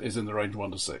itself is in the range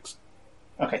 1 to 6.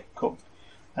 Okay, cool.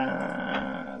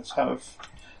 Let's have...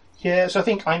 Yeah, so I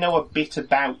think I know a bit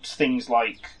about things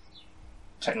like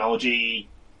technology,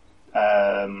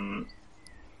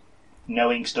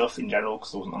 knowing stuff in general,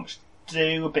 because there wasn't that much to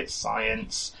do, a bit of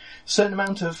science, certain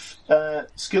amount of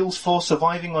skills for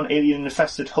surviving on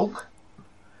alien-infested Hulk.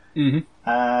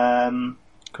 Mm-hmm.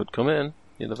 Could come in.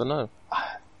 You never know.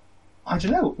 I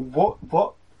don't know.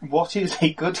 What is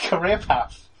a good career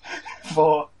path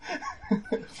for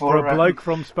a bloke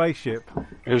from Spaceship?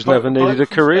 Who's never needed a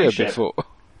from career Spaceship. before.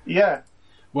 Yeah.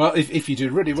 Well, if you do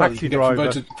really well, Taxi you can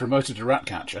driver. get promoted to rat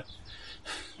catcher.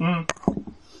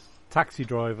 Taxi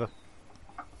driver.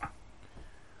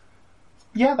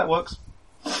 Yeah, that works.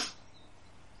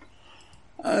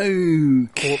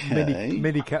 Okay. Or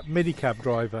minicab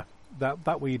driver.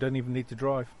 That way you don't even need to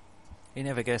drive. He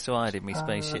never goes to hide in me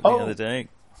spaceship oh. the other day.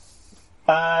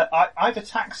 Either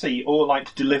taxi or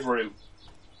like Deliveroo.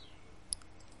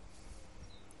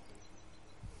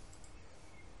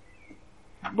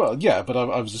 Well, yeah, but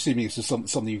I was assuming it's just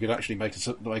something you could actually make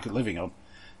a living on.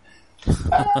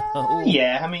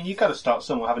 Yeah, I mean, you've got to start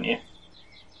somewhere, haven't you?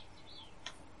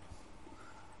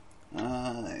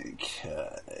 Okay.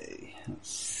 Okay, let's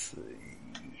see.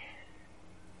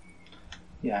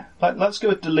 Yeah, let's go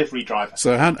with delivery driver.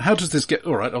 So how does this get...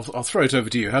 All right, I'll throw it over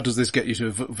to you. How does this get you to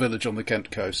a village on the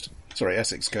Kent coast? Sorry,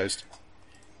 Essex coast.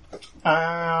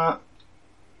 What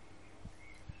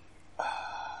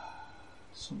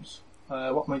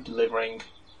am I delivering?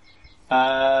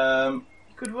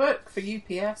 Could work for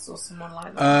UPS or someone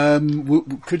like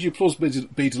that. Could you plausibly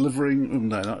be delivering... Oh,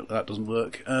 no, that doesn't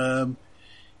work.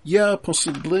 Yeah,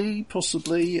 possibly.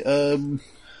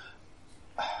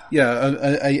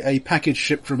 A package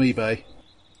shipped from eBay.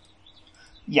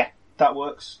 Yeah, that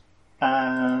works.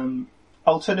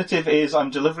 Alternative is I'm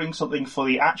delivering something for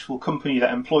the actual company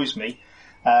that employs me,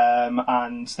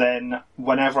 and then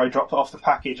whenever I drop off the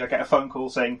package, I get a phone call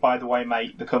saying, by the way,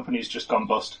 mate, the company's just gone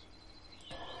bust.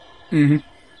 Mm-hmm.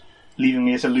 Leaving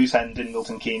me as a loose end in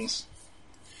Milton Keynes.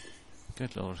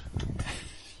 Good lord.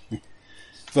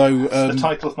 Though the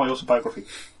title of my autobiography.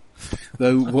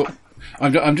 Though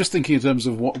I'm just thinking in terms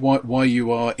of why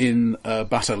you are in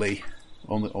Batterley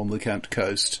on the Kent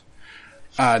coast,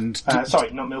 and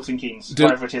sorry, not Milton Keynes.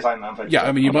 Wherever it is, I'm out. Yeah,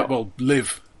 I mean you might well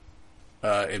live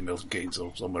in Milton Keynes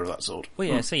or somewhere of that sort. Well,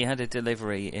 yeah. So you had a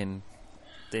delivery in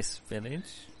this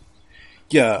village.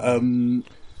 Yeah.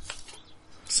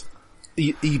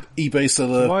 eBay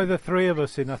seller. Why are the three of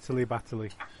us in Utterly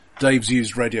Batterley? Dave's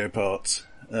used radio parts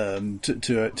to a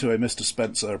Mr.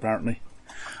 Spencer apparently.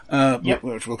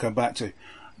 Which we'll come back to.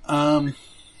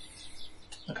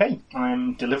 Okay,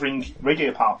 I'm delivering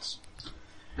radio parts.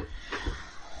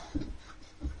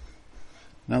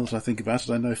 Now that I think about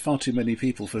it, I know far too many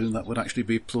people for whom that would actually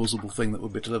be a plausible thing that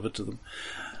would be delivered to them.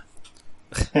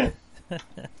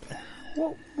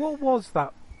 What was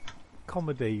that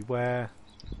comedy where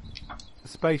the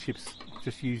spaceship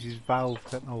just uses valve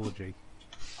technology?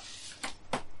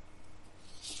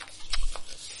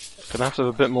 Gonna have to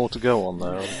have a bit more to go on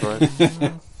there, I'm afraid.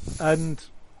 And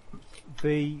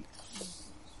the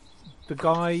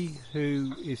guy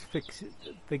who is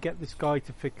they get this guy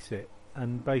to fix it,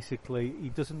 and basically he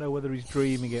doesn't know whether he's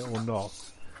dreaming it or not.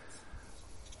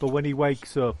 But when he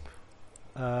wakes up,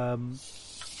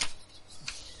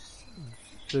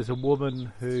 there's a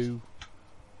woman who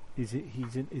is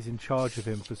in charge of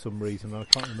him for some reason. I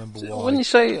can't remember why. When you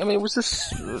say, I mean, was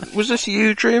this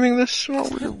you dreaming this?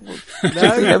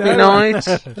 Every night.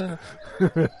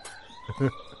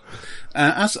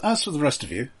 As for the rest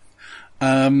of you,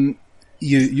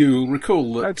 you'll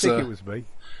recall that. I don't think it was me.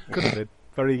 Could have been.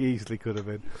 Very easily could have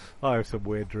been. I have some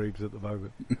weird dreams at the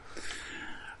moment.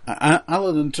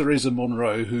 Alan and Teresa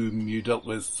Monroe, whom you dealt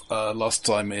with last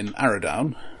time in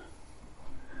Arrowdown.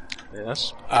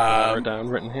 Yes, Arrowdown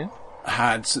written here.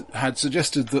 Had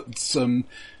suggested that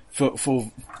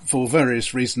for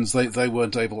various reasons they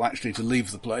weren't able actually to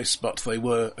leave the place, but they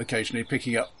were occasionally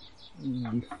picking up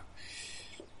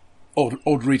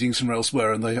odd readings from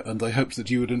elsewhere, and they hoped that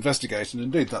you would investigate, and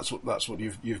indeed that's what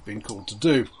you've been called to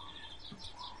do.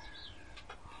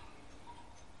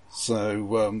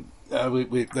 So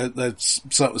there's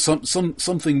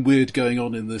something weird going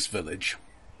on in this village,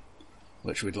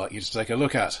 which we'd like you to take a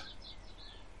look at.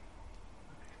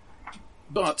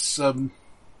 But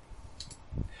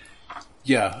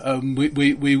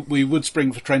we would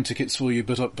spring for train tickets for you,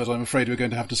 but I'm afraid we're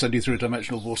going to have to send you through a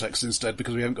dimensional vortex instead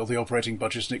because we haven't got the operating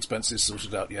budget and expenses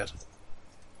sorted out yet.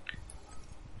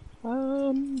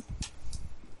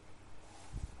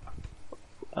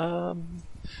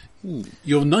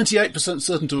 You're 98%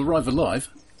 certain to arrive alive.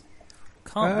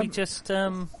 Can't we just?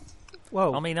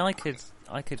 Well, I mean, I could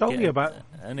it's only get about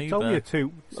an it's Uber. only a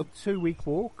 2 week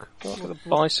walk. With a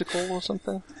bicycle or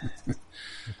something.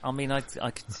 I mean, I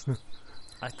could.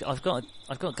 I've got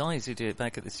guys who do it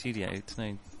back at the studio.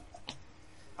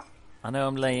 I know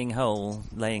I'm laying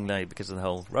low because of the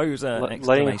hole. Rosa!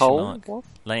 Laying hole? Mark. What?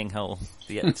 Laying hole.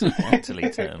 The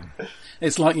Italy term.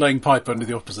 It's like laying pipe, only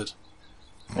the opposite.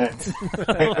 And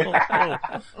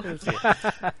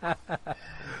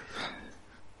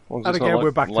again,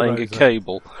 we're back to laying a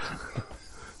cable.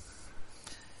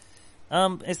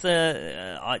 I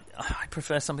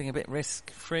prefer something a bit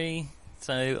risk-free,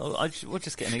 so we'll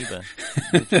just get an Uber.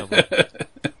 No trouble.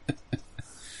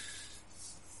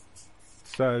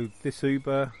 So this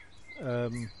Uber,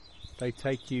 they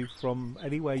take you from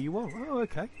anywhere you want. Oh,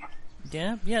 okay.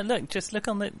 Yeah. Look, just look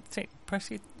on the press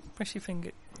your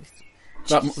finger.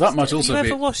 That might also have be.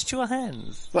 You ever washed your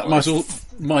hands? That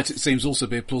might it seems also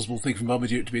be a plausible thing for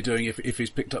Marmaduke to be doing if he's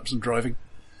picked up some driving.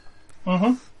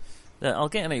 Mm-hmm. Look, I'll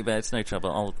get an Uber. It's no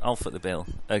trouble. I'll foot the bill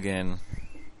again.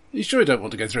 You sure you don't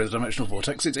want to go through the dimensional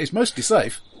vortex? It's mostly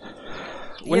safe.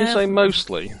 When you say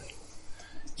mostly,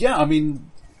 yeah, I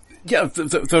mean, yeah,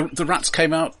 the rats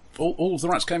came out all of the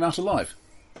rats came out alive.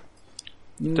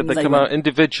 Did they come out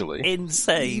individually?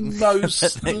 Insane.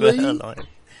 Mostly. They were alive.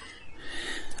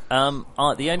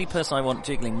 The only person I want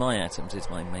jiggling my atoms is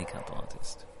my makeup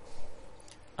artist.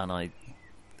 And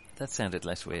that sounded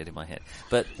less weird in my head.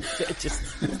 But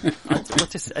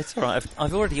it's alright.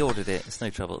 I've already ordered it. It's no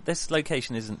trouble. This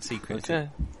location isn't secret. Okay.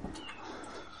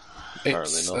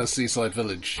 It's a seaside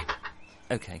village.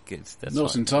 Okay, good. That's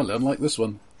Not fine. entirely unlike this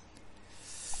one.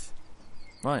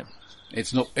 Right.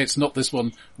 It's not this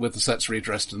one with the sets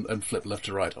redressed and flipped left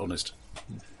to right, honest.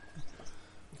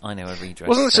 I know a redress.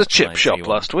 Wasn't this a chip shop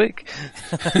last week?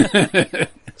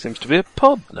 Seems to be a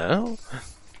pub now.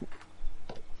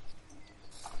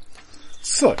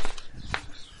 So,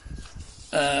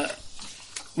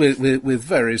 with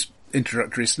various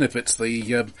introductory snippets,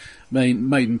 the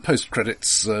main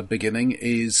post-credits beginning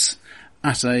is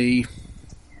at a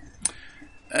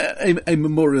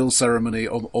memorial ceremony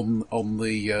on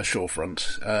the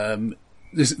shorefront.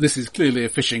 This is clearly a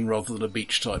fishing rather than a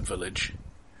beach type village.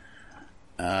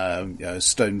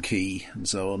 Stone Quay and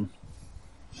so on.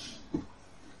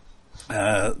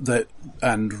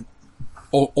 And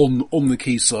on the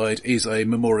quayside is a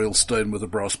memorial stone with a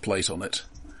brass plate on it.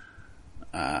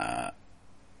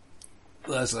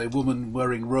 There's a woman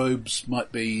wearing robes,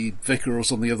 might be vicar or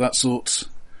something of that sort,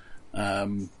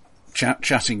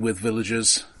 chatting with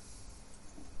villagers.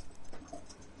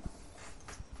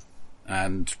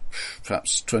 And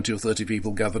perhaps 20 or 30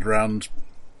 people gathered round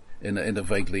in a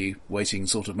vaguely waiting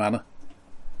sort of manner.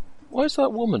 Why is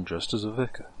that woman dressed as a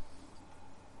vicar?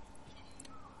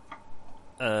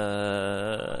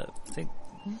 Are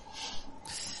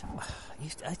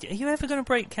you ever going to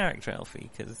break character,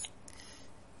 Alfie? Because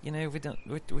we're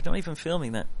not even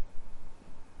filming that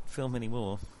film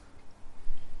anymore.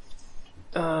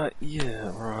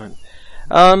 Yeah, right.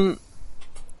 I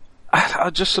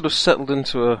just sort of settled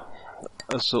into a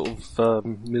sort of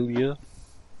milieu.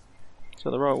 Is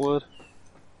that the right word?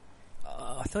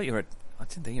 I thought you were. I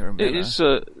didn't think you were a Miller. He's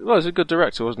a good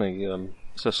director, wasn't he?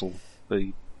 Cecil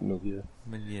B. Milieu.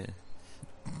 Milieu.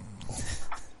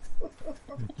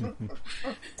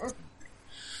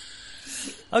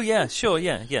 Oh yeah, sure,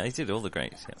 yeah, he did all the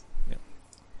greats. Yeah.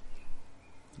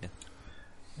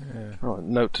 Right.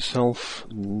 Note to self: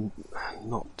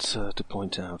 not to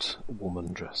point out a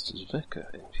woman dressed as vicar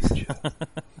in future.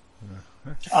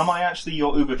 Am I actually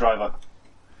your Uber driver?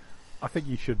 I think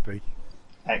you should be.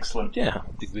 Excellent. Yeah,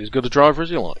 you can be as good a driver as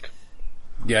you like.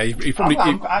 Yeah,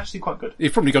 I'm actually quite good.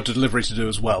 You've probably got a delivery to do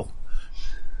as well.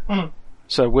 Mm.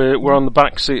 So we're on the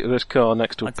back seat of this car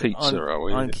next to a pizza, are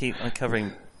we? I'm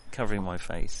covering my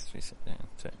face.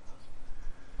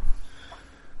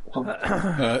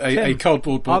 A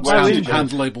cardboard box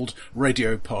hand labelled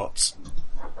radio parts.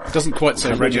 It doesn't quite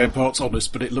say radio parts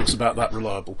honest, but it looks about that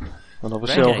reliable. And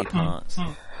obviously Radio parts.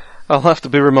 I'll have to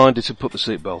be reminded to put the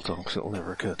seatbelt on because it'll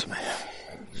never occur to me.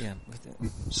 Yeah.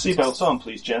 Seatbelts on,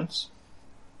 please, gents.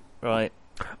 Right.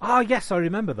 Ah, yes, I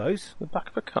remember those. The back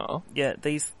of a car? Yeah,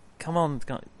 these... Come on,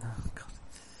 guys. Oh,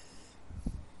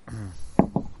 God.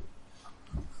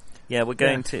 Yeah, we're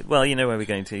going to... Well, you know where we're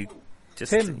going to.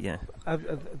 Just Tim, yeah.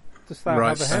 Does that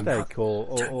have a headache?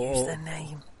 Or Don't use the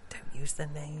name. Don't use the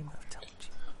name. I've told you.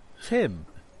 Tim,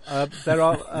 there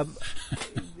are...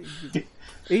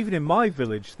 even in my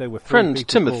village, there were three Friend people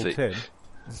Timothy. called Tim.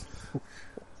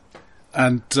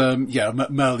 And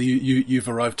Mel, you've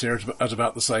arrived here at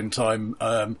about the same time.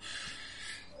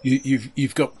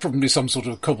 You've got probably some sort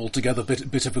of cobbled together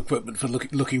bit of equipment for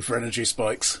looking for energy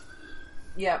spikes.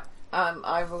 Yeah,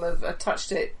 I will have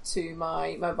attached it to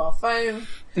my mobile phone.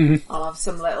 Mm-hmm. I'll have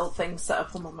some little things set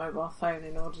up on my mobile phone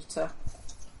in order to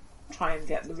try and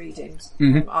get the readings.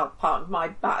 Mm-hmm. I'll park my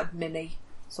battered Mini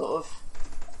sort of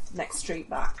next street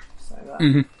back.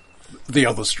 So The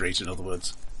other street, in other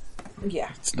words. Yeah.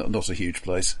 It's not a huge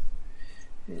place.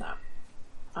 No.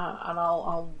 And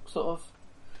I'll sort of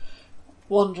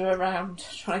wander around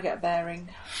trying to get a bearing.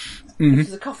 Mm-hmm. If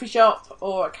there's a coffee shop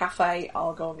or a cafe,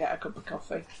 I'll go and get a cup of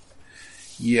coffee.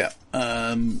 Yeah.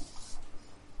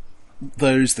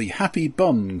 There's the Happy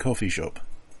Bun coffee shop.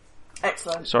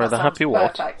 Excellent. Sorry, That the Happy sounds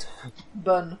what? perfect.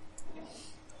 Bun.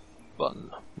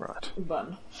 Right.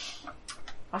 Bun.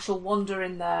 I shall wander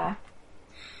in there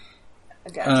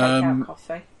and get a take-out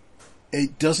coffee.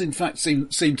 It does, in fact, seem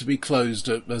to be closed.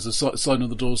 There's a sign on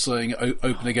the door saying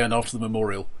open again after the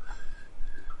memorial.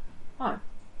 Oh.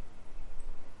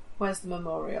 Where's the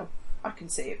memorial? I can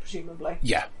see it, presumably.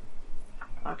 Yeah.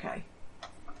 Okay.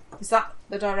 Is that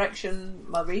the direction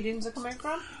my readings are coming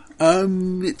from?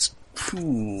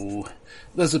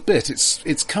 There's a bit.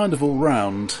 It's kind of all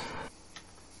round.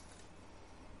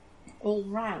 All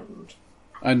round?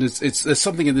 And there's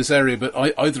something in this area, but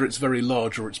either it's very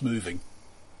large or it's moving.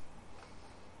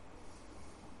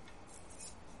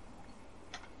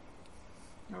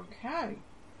 Okay.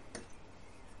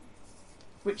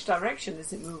 Which direction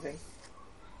is it moving?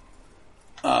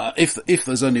 If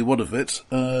there's only one of it,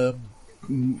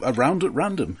 around at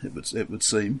random, it would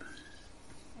seem.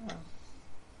 Oh.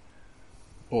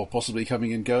 Or possibly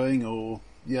coming and going, or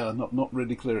not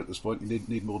really clear at this point. You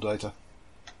need more data.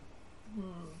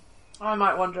 I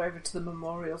might wander over to the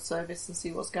memorial service and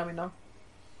see what's going on.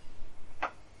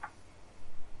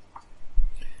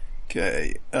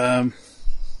 Okay. Have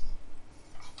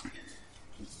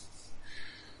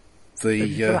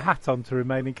you put a hat on to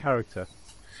remain in character?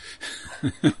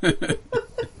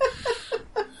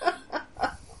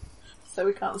 So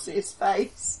we can't see his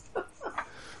face.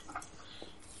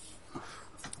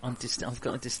 I've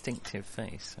got a distinctive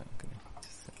face. So I'm gonna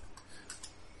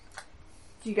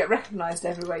Do you get recognised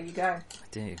everywhere you go? I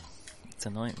do. It's a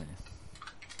nightmare.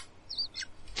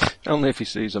 Only if he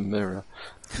sees a mirror.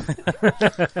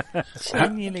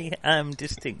 Genuinely am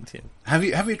distinctive. Have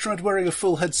you tried wearing a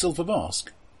full head silver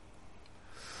mask?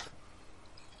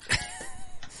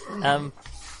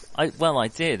 I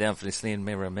did, obviously, in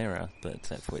Mirror, but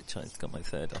for which I got my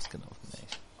third Oscar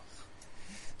nomination.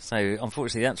 So,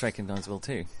 unfortunately, that's recognisable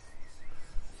too.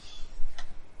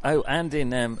 Oh, and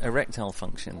in Erectile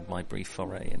Function, my brief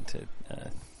foray into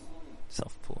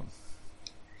soft porn.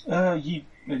 Are you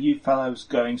fellows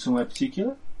going somewhere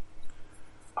particular?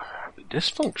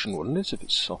 Dysfunction, wouldn't it, if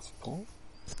it's soft porn?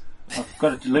 I've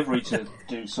got a delivery to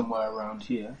do somewhere around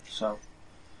here, so...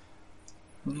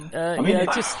 I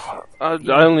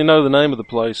only know the name of the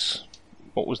place.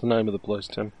 What was the name of the place,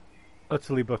 Tim?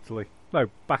 Utterly Butterly. No,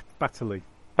 Batterley.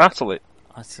 Batterley.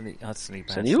 Utterly It's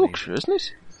in Yorkshire, isn't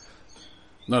it?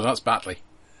 No, that's Batley.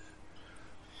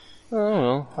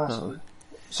 Oh, well.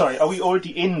 Sorry, are we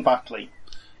already in Batley?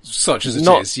 Such as it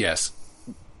is, yes.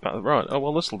 Right, oh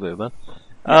well, this'll do then.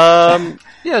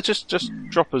 Yeah, just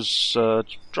drop us near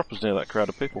that crowd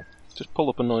of people. Just pull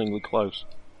up annoyingly close.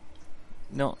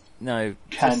 No. Do.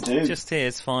 Just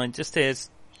here's fine. Just here's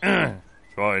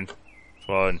fine.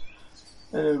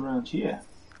 Around here.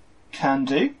 Can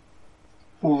do.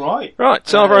 Alright. Right,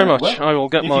 so very much. Well, I will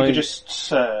get my... If you could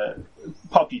just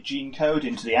pop your gene code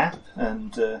into the app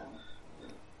and...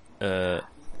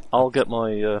 I'll get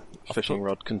my fishing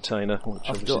rod container, which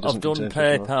I've doesn't done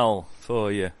contain PayPal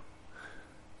for you,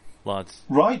 lads.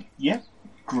 Right, yeah.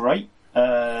 Great.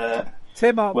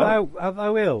 Tim, art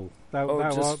thou ill?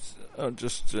 I'm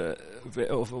just a bit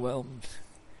overwhelmed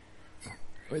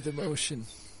with emotion.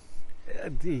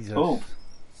 Jesus.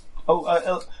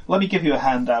 Let me give you a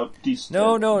handout.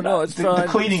 No, it's fine. The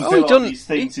cleaning bill on these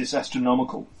things is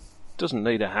astronomical. Doesn't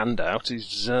need a handout,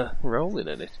 he's rolling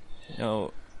in it.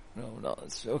 No,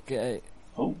 it's okay.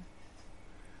 Oh.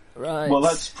 Right. Well,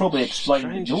 that's probably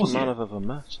explained in yours. Man I've ever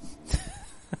met.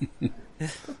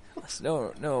 That's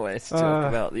no way to talk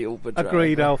about the Uber driver.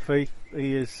 Agreed, Alfie.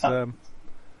 He is a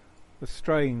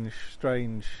strange.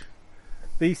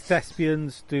 These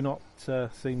thespians do not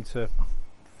seem to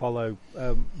follow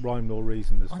rhyme nor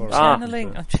reason as far as I'm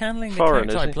channeling the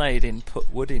character I played in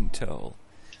Put Wood in Toll.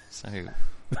 So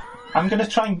I'm going to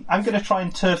try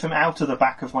and turf him out of the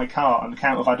back of my car on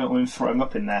account of I don't want him throwing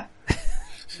up in there.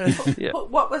 Yeah.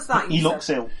 What was that? He looks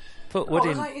ill. What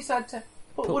was that you said?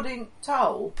 Put wood in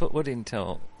toll. Put Wood in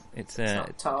Toll. It's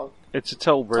not toll. It's a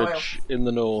toll bridge in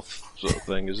the north, sort of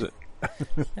thing, is it?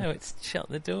 No, it's shut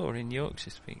the door in Yorkshire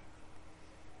speak.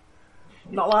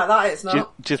 Not like that, it's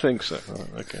not. Do you think so?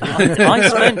 Right, okay. I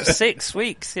spent 6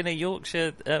 weeks in a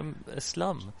Yorkshire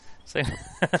slum. So I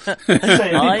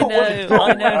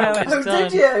know how it's done.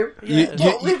 Did you?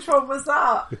 Yeah. Which one was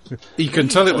that? You can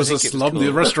tell it was a slum.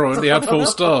 The restaurant only had 4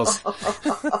 stars.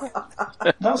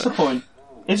 That's the point.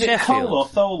 Is it Thol or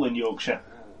Thol in Yorkshire?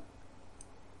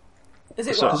 Is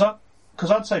it what?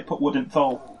 Because I'd say put wood in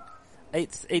Thol.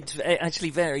 It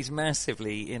actually varies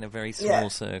massively in a very small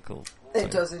circle.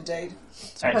 It does indeed.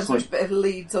 Depends which bit of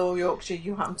Leeds or Yorkshire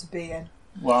you happen to be in.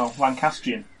 Well,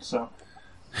 Lancastrian, so...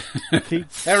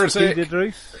 Heretic.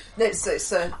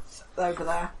 It's over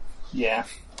there. Yeah.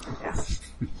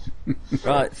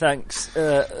 Right, thanks.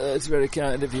 It's very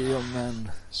kind of you, young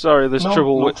man. Sorry, there's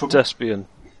trouble with Despian.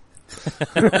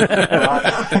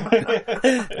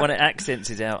 When it accents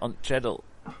it out on treadle.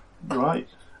 Right.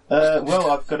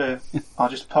 Well, I'll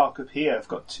just park up here. I've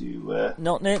got to...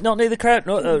 Not near the crowd.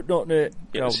 Not near...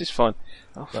 Yeah, this is fine.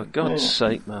 Oh, for God's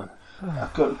sake, man.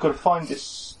 I've got to find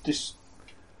this...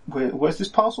 Where's this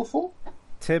parcel for?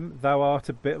 Tim, thou art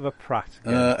a bit of a prat.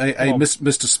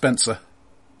 Mr. Spencer.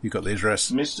 You got the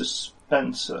address. Mr.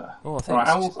 Spencer. Oh, I think right,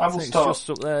 I will it's start. just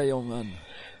up there, young man.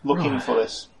 looking for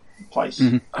this place.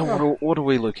 Oh, what are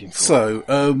we looking for?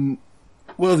 So,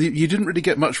 well, you didn't really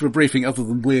get much of a briefing other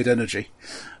than weird energy.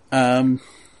 Let's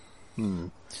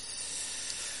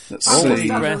I'll just see.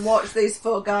 stand and watch these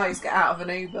 4 guys get out of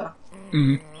an Uber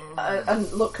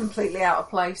and look completely out of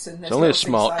place in this. It's only a little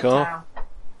smart seaside car.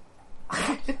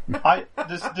 town.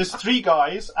 There's 3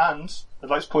 guys, and I'd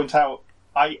like to point out,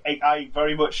 I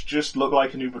very much just look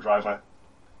like an Uber driver.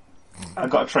 I've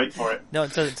got a trait for it. No,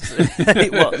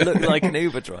 it what, look like an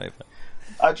Uber driver?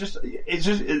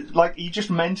 It's like you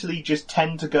just mentally just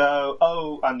tend to go,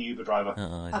 oh, I'm the Uber driver.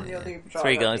 I'm the other Uber driver.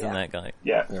 3 guys and that guy.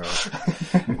 Yeah.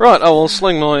 Right, I'll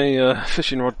sling my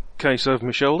fishing rod case over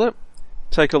my shoulder,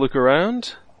 take a look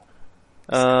around.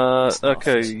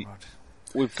 Okay,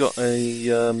 we've got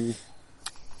a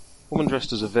woman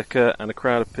dressed as a vicar and a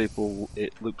crowd of people.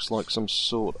 It looks like some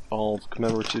sort of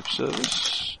commemorative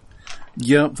service.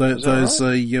 Yeah, there's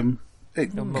a...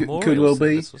 It could well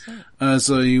be. As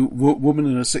a woman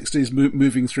in her 60s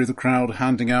moving through the crowd,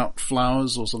 handing out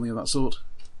flowers or something of that sort.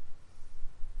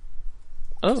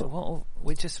 Oh. So what,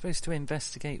 we're just supposed to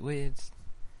investigate weird...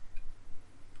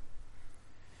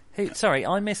 Sorry,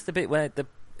 I missed the bit where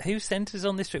who sent us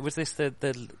on this trip? Was this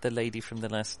the lady from the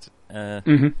last...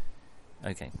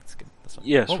 Okay, that's good. That's fine.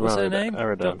 Yes, what was her name?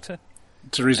 Aradan. Doctor?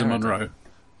 Theresa Aradan. Monroe.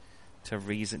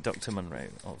 Dr. Monroe,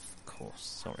 of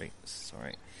course. Sorry.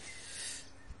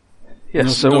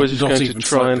 Yes, so we're just not going to even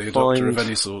try slightly and a doctor find... of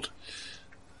any sort.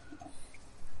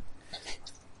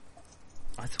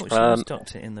 I thought she was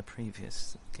Doctor in the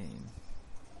previous game.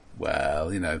 Well,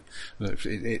 it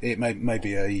may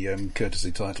be a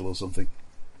courtesy title or something.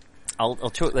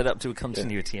 I'll chalk that up to a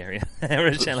continuity area.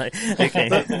 Shall I? Okay.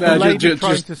 The lady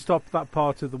trying to stop that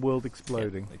part of the world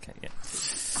exploding. Yeah, okay, yeah.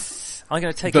 I'm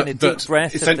going to take in a deep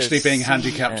breath. Essentially being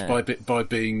handicapped by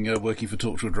being working for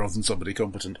Torchwood rather than somebody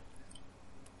competent.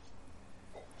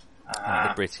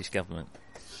 The British government.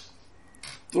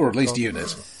 Or at least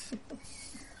unit.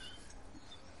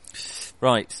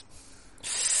 Right.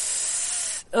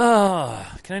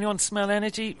 Can anyone smell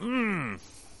energy?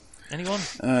 Anyone?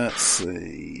 Let's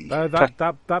see.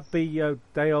 That be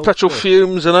day old. Petrol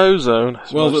fumes and ozone.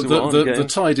 Well, the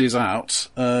tide is out.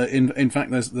 In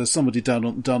fact, there's somebody down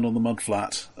on the mud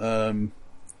flat.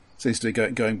 Seems to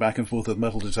be going back and forth with a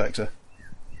metal detector.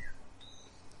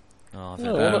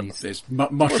 It's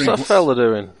muttering. What's that fella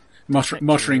doing?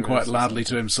 Muttering quite loudly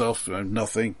to himself.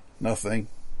 Nothing.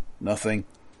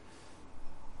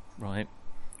 Right.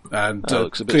 And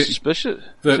looks a bit suspicious.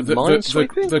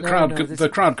 The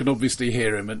crowd can obviously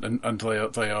hear him, and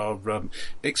they are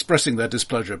expressing their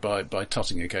displeasure by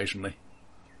tutting occasionally.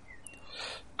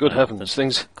 Good heavens,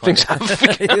 things have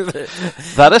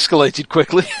that escalated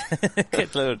quickly.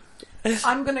 Good Lord.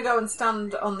 I'm going to go and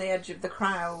stand on the edge of the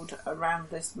crowd around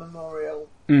this memorial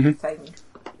thing and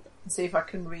see if I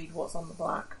can read what's on the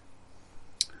plaque.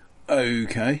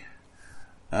 Okay.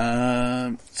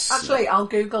 Actually, I'll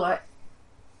Google it.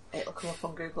 It'll come up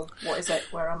on Google. What is it?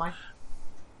 Where am I?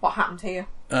 What happened here?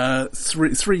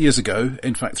 3 years ago,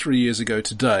 in fact 3 years ago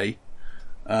today,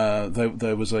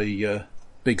 there was a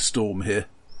big storm here,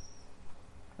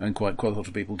 and quite a lot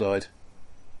of people died.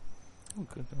 Oh,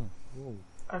 good.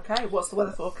 Okay, what's the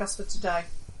weather forecast for today?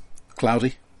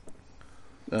 Cloudy.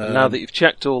 Now that you've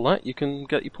checked all that, you can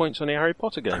get your points on your Harry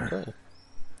Potter game, can't you?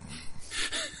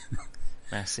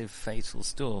 Massive fatal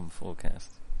storm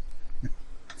forecast.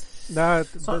 No,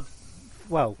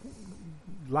 well,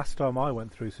 last time I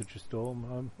went through such a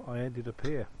storm, I ended up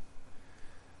here.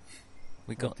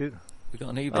 We got an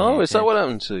Uber. Oh, here, is that what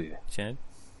happened to you, Chad?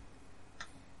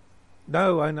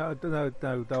 No, I know. No.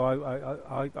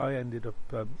 I ended up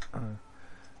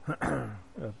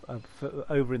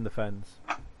over in the fens.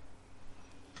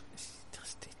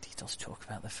 He does talk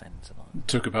about the fens a lot.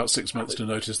 Took about 6 months to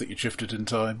notice that you shifted in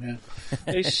time.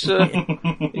 Yeah. He's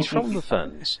from the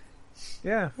fens.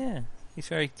 Yeah. He's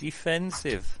very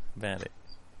defensive about it.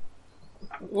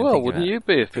 Well, wouldn't you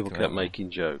be if people kept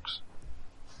making jokes?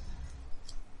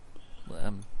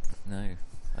 Well, no.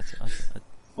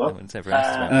 No one's ever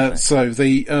asked about that. So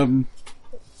the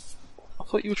I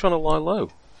thought you were trying to lie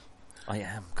low. I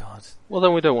am, God. Well,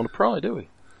 then we don't want to pry, do we?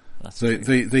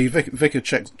 The vicar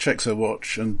checks her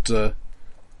watch and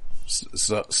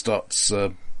starts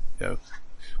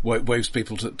waves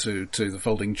people to the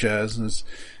folding chairs.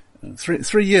 And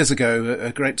 3 years ago,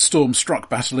 a great storm struck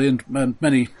Batterley and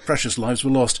many precious lives were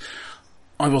lost.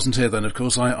 I wasn't here then, of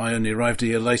course. I only arrived a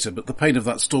year later, but the pain of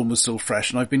that storm was still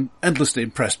fresh, and I've been endlessly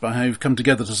impressed by how you've come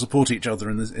together to support each other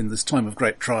in this time of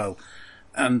great trial.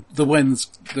 And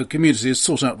the community has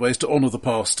sought out ways to honour the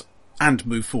past and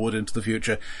move forward into the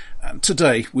future. And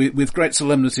today, with great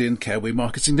solemnity and care, we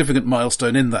mark a significant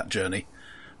milestone in that journey,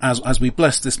 as we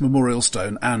bless this memorial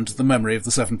stone and the memory of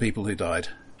the 7 people who died.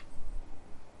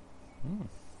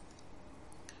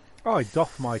 I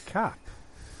doff my cap.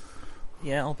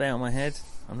 Yeah, I'll bow my head.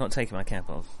 I'm not taking my cap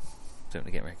off. Don't want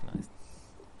to get recognised.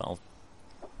 But I'll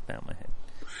bow my head.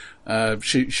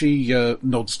 She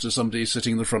nods to somebody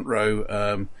sitting in the front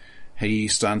row. He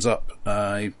stands up.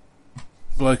 A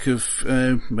bloke of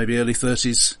maybe early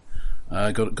 30s.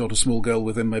 Got a small girl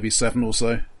with him, maybe 7 or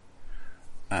so.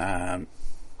 And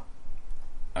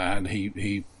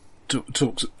he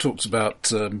talks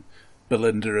about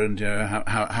Belinda and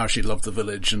how she loved the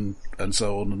village and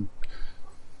so on. And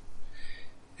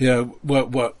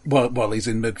while he's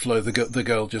in mid-flow, the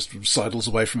girl just sidles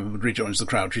away from him and rejoins the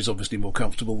crowd. She's obviously more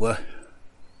comfortable there.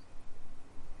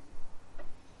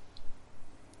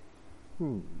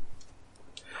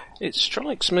 It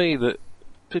strikes me that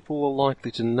people are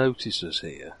likely to notice us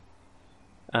here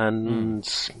and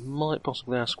might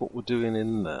possibly ask what we're doing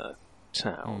in their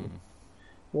town.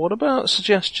 What about a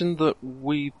suggestion that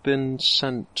we've been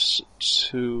sent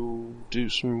to do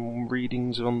some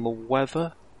readings on the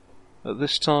weather at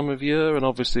this time of year? And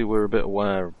obviously we're a bit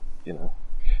aware, a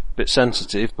bit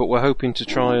sensitive, but we're hoping to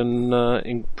try and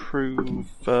improve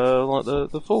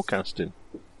the forecasting.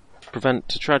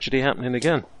 Prevent a tragedy happening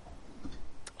again.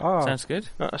 Sounds good.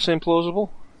 That seem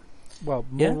plausible? Well,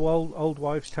 more old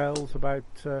wives' tales about...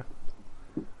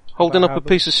 holding about up a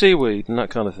piece of seaweed and that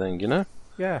kind of thing,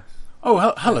 Yeah.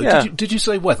 Oh, hello. Yeah. Did you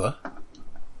say weather?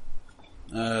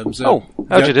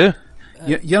 How'd you do?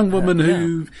 Young woman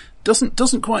who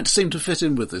doesn't quite seem to fit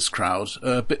in with this crowd.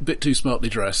 A bit too smartly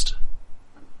dressed.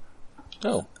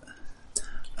 Oh.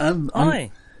 Hi.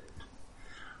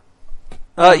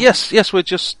 Yes, we're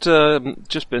just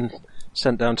been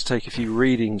sent down to take a few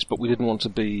readings, but we didn't want to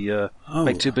be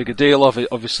make too big a deal of it.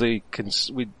 Obviously,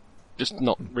 we just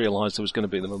not realised there was going to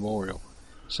be the memorial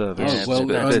service. Oh,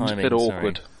 well, it's a bit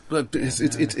awkward. Sorry. But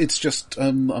it's just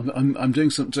I'm doing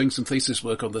some thesis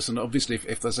work on this, and obviously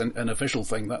if there's an official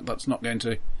thing that's not going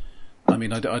to. I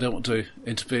mean, I don't want to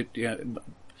interfere. Yeah,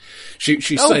 she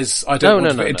says I don't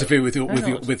want to interfere with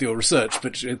your research,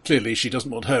 but clearly she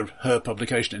doesn't want her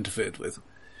publication interfered with.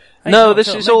 No,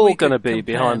 this is all going to be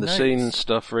behind the scenes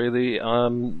stuff, really.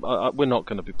 We're not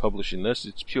going to be publishing this.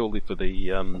 It's purely for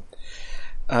the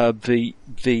Met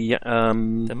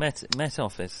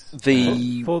Office. For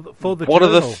the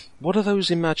journal. What are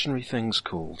those imaginary things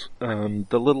called?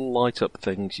 The little light up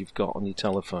things you've got on your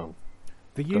telephone.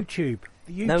 The YouTube.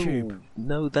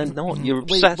 No, they're not. You're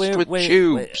obsessed with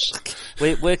tubes.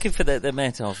 We're working for the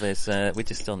Met Office. We're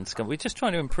just on Scum. We're just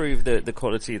trying to improve the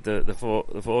quality of the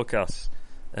forecasts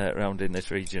around in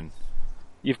this region.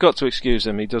 You've got to excuse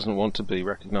him. He doesn't want to be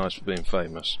recognised for being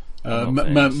famous.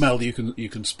 Mel, you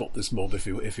can spot this mob if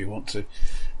you want to.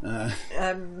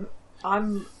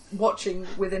 I'm watching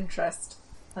with interest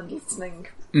and listening.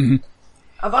 Mm-hmm.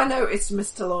 Have I noticed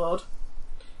Mr. Lord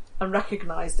and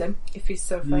recognised him if he's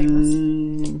so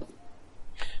famous?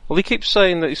 Well, he keeps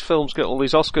saying that his films get all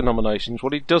these Oscar nominations.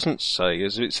 What he doesn't say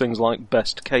is it's things like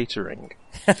Best Catering.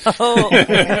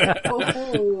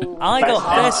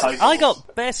 I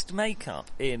got best makeup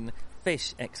in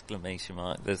Fish! !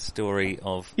 The story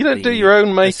of you don't do your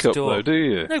own makeup though, do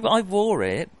you? No, but I wore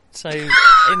it. So in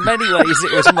many ways,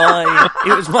 it was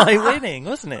my winning,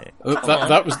 wasn't it?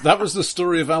 That was the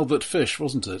story of Albert Fish,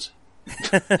 wasn't it?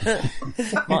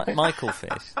 Michael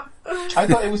Fish. I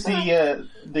thought it was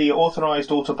the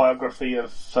authorised autobiography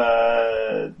of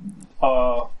I've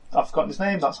forgotten his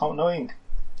name. That's how annoying.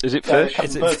 Is it Fish?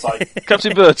 Captain Birdseye.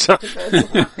 Captain Birdseye.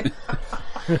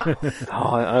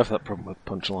 I have that problem with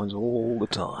punchlines all the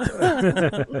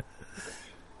time.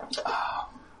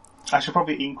 I should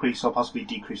probably increase or possibly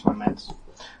decrease my meds.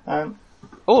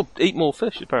 Or eat more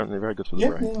fish. Apparently, very good for the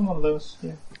brain. Yeah, one of those.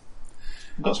 Yeah,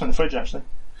 I've got some in the fridge actually.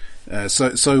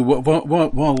 So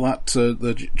while that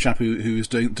the chap who is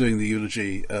doing the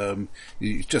eulogy,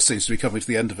 he just seems to be coming to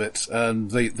the end of it,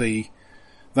 and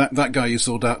that guy you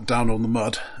saw down on the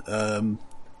mud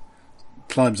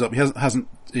climbs up.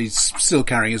 He's still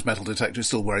carrying his metal detector,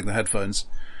 still wearing the headphones,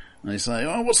 and he's saying,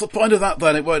 "Oh, what's the point of that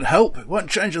then? It won't help. It won't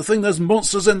change a thing. There's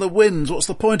monsters in the wind. What's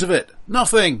the point of it?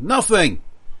 Nothing.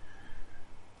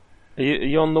 Are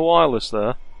you on the wireless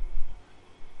there?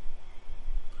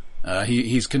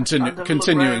 He's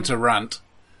continuing to rant.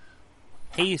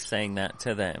 He's saying that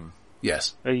to them.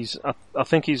 Yes. I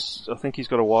think he's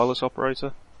got a wireless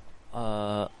operator.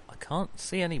 I can't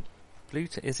see any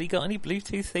Bluetooth. Has he got any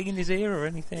Bluetooth thing in his ear or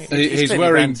anything? He's clearly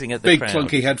wearing ranting at the big crowd.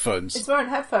 clunky headphones. He's wearing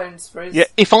headphones for his... Yeah,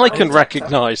 if I can detector.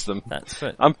 recognise them. That's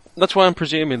it. That's why I'm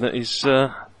presuming that he's...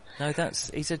 No,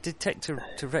 he's a detector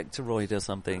directoroid or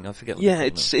something. I forget what yeah, they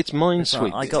call it's them.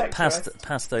 Minesweeper. I got Detectorist.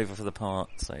 passed over for the part,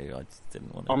 so I just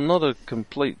didn't want to. I'm not a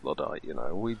complete Luddite, you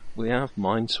know. We have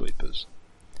Minesweepers.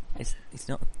 It's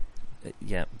not...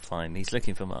 yeah, fine. He's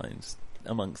looking for mines,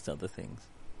 amongst other things.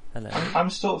 Hello.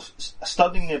 I'm sort of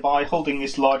standing nearby holding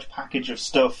this large package of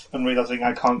stuff and realising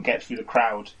I can't get through the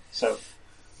crowd. So,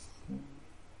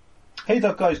 hey,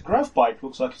 that guy's grav bike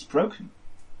looks like it's broken.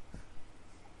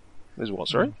 Is what,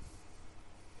 sorry?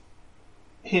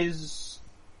 His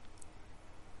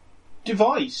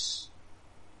device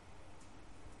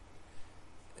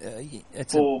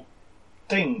It's a for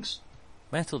things.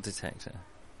 metal detector.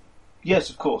 Yes,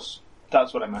 of course.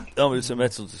 That's what I meant. Oh, it's a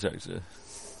metal detector.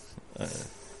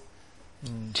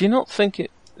 Do you not think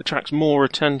it attracts more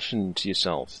attention to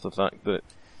yourself, the fact that,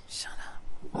 Shut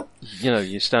you know,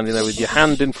 you're standing there with your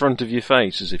hand in front of your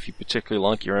face as if you particularly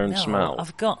like your own No, smell?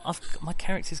 my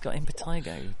character's got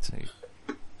impetigo too.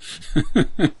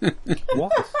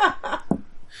 What?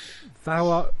 Thou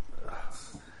art...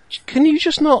 Can you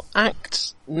just not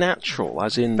act natural,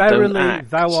 as in don't Verily, act?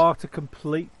 thou art a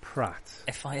complete prat.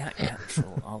 If I act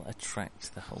natural, I'll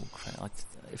attract the whole crowd.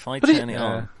 If I But turn it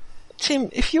on, Tim,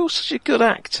 if you're such a good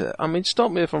actor, I mean,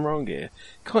 stop me if I'm wrong here,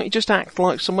 can't you just act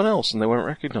like someone else and they won't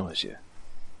recognise you?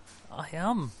 I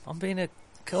am. I'm being a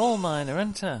coal miner,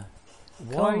 aren't I?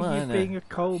 Why Coal are you miner. being a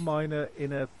coal miner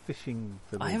in a fishing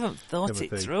village? I haven't thought it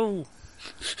Timothy? through.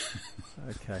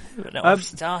 Okay. But no, I've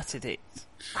started it.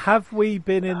 Have we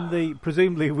been in the...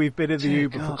 Presumably we've been in the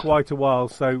Uber for quite a while,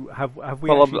 so have we...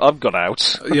 Well, actually- I've got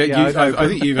out. Yeah, Yeah, I know, I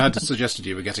think you had suggested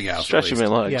you were getting out. at Stretching my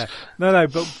least. legs. Yeah. No,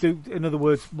 but in other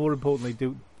words, more importantly,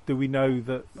 do we know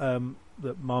that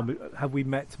have we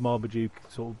met Marmaduke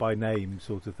sort of by name,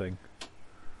 sort of thing?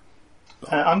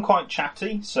 I'm quite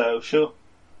chatty, so sure.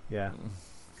 Yeah.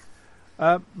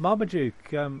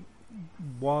 Marmaduke,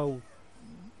 while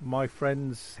my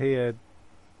friends here,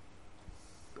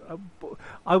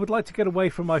 I would like to get away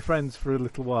from my friends for a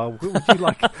little while. Would you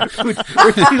like? would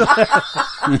you like?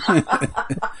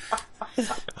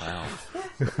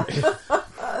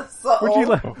 Would you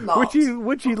like?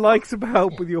 Would you like some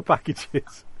help with your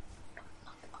packages?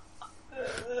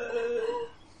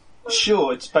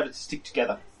 Sure, it's better to stick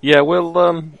together. Yeah,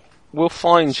 we'll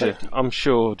find you, I'm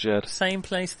sure, Jed. Same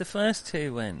place the first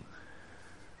two went.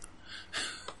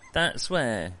 That's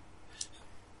where.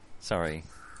 Sorry.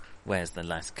 Where's the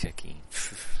last cookie?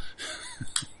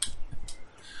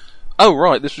 Oh,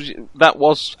 right, that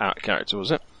was out of character,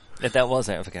 was it? That was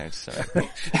out of character, sorry.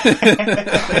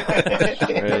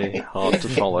 Very hard to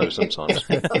follow sometimes.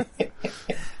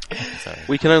 Sorry.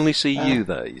 We can only see you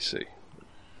there, you see.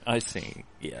 I see.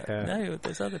 Yeah. Yeah. No,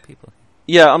 there's other people.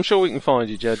 Yeah, I'm sure we can find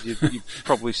you, Jed. You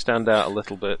probably stand out a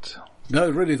little bit. No,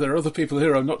 really, there are other people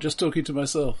here. I'm not just talking to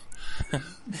myself.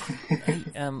 Hey,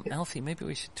 Alfie, maybe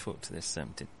we should talk to this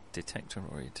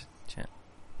detectoroid chap.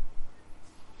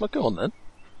 Well, go on then.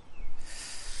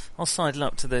 I'll sidle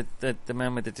up to the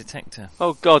man with the detector.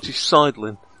 Oh, God, you're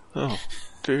sidling. Oh,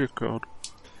 dear God.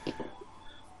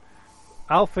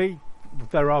 Alfie,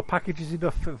 there are packages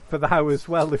enough for thou as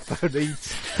well if thou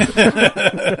needs.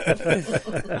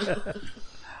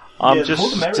 I'm Yeah, the more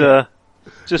the merrier.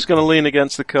 just going to lean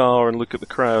against the car and look at the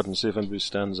crowd and see if anybody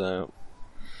stands out.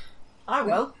 I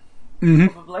will. Mm-hmm.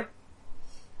 Probably.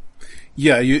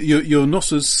 Yeah, you're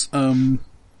not as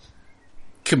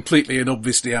completely and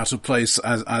obviously out of place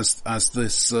as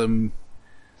this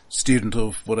student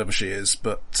of whatever she is,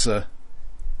 but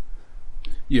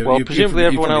presumably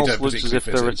everyone probably else don't looks as if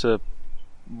particularly they're at a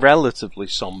relatively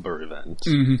sombre event.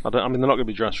 Mm-hmm. I mean, they're not going to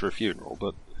be dressed for a funeral,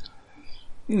 but...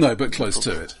 No, but close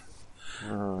to it.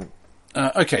 Right.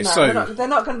 Okay, No, so they're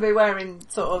not going to be wearing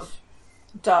sort of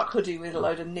dark hoodie with a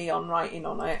load of neon writing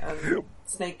on it and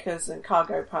sneakers and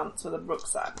cargo pants with a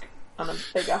rucksack and a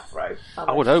big afro.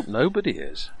 I would hope nobody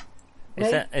is.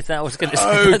 Is that what's going to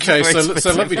say? okay,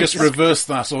 so let me just reverse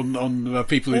that on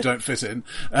people who don't fit in.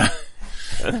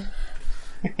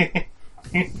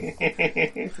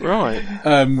 Right.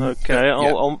 Okay,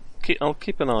 I'll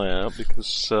keep an eye out because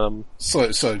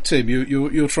So Tim,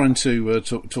 you're trying to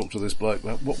talk to this bloke.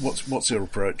 What's your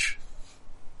approach?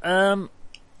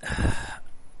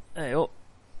 Hey,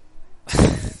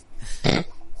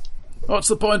 What's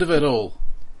the point of it all?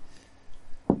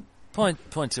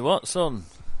 point to what, son?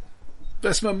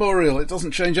 Best Memorial. It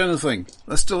doesn't change anything.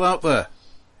 They're still out there.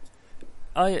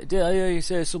 Did I hear you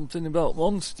say something about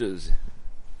monsters?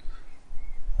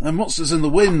 And monsters in the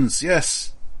winds.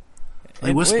 Yes,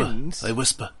 they In whisper. winds? They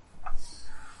whisper.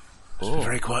 Just be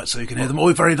very quiet so you can hear them,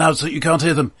 or very loud so you can't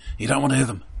hear them. You don't want to hear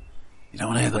them. You don't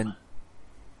want to hear them.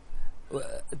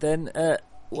 Then,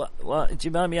 do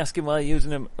you mind me asking why you're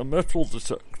using a metal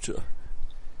detector?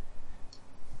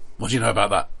 What do you know about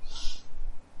that?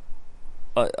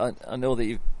 I know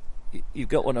that you've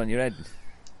got one on your head.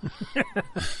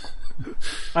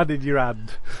 And in your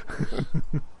hand.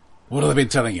 What have they been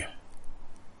telling you?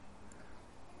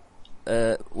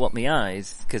 What, my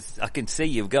eyes? Because I can see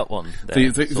you've got one.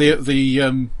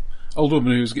 The old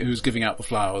woman who's giving out the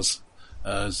flowers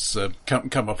has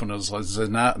come up on us and says,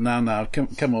 "Now,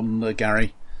 come on,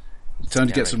 Gary. Time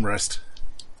to get some rest."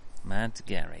 Mad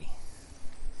Gary.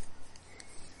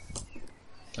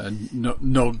 And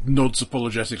nods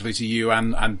apologetically to you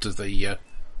and to the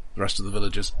rest of the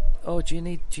villagers. Oh, do you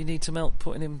need some help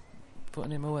putting him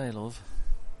away, love?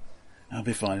 I'll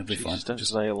be fine. Don't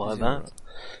say it like that.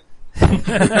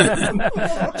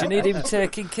 Do you need him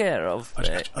taken care of?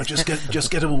 I just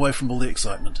get him away from all the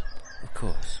excitement. Of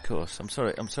course. I'm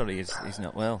sorry. He's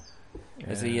not well.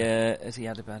 Yeah. Has he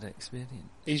had a bad experience?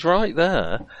 He's right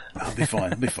there. I'll be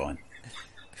fine.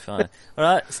 Fine. All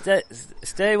right.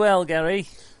 Stay well, Gary.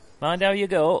 Mind how you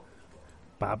go.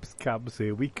 Babs Cabs,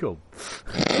 here we come.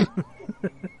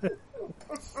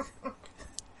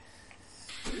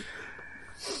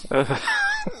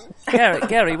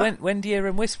 Gary, when do you hear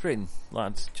him whispering,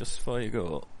 lads? Just before you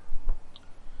go.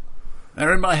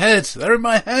 They're in my head.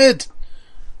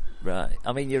 Right.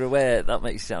 I mean, you're aware that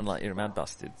makes you sound like you're a mad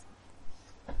bastard.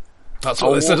 That's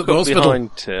what they said at the hospital.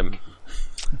 Behind Tim.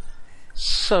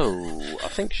 So, I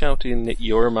think shouting that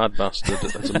you're a mad bastard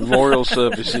at a memorial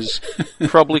service is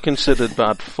probably considered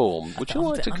bad form. Would you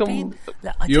like to come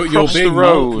You're across the being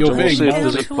road you're and we'll being see if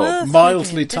there's a pub?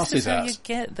 mildly This tutted is how at. you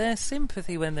get their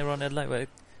sympathy when they're on a lower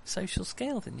social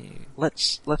scale than you.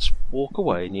 Let's walk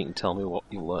away and you can tell me what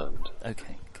you learned.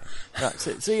 Okay. Right,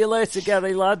 so see you later,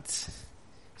 Gary, lads.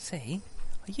 See?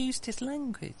 I used his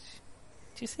language.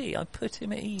 Do you see? I put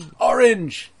him at ease.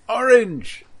 Orange.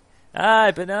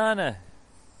 Aye, banana.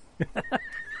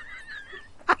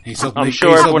 I'm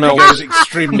sure everyone else goes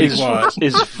extremely quiet.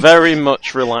 is very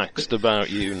much relaxed about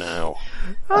you now.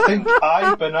 I think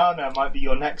I, Banana, might be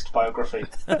your next biography.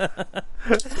 A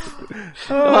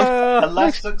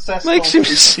less successful makes him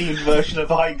themed version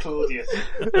of I, Claudius.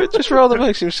 It just rather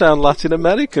makes him sound Latin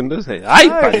American, doesn't it? Hey,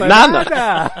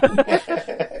 banana!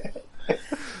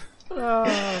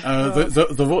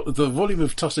 The volume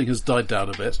of tossing has died down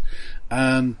a bit,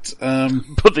 and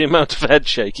But the amount of head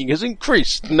shaking has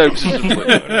increased noticeably.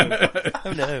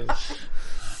 Oh no.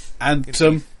 And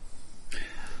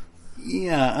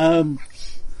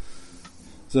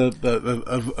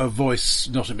a voice,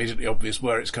 not immediately obvious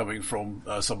where it's coming from,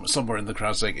 somewhere in the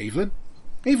crowd saying,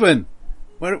 "Evelyn,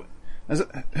 where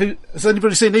has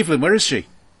anybody seen Evelyn? Where is she?"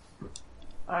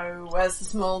 Oh, where's the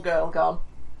small girl gone?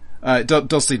 It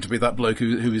does seem to be that bloke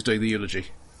who is doing the eulogy.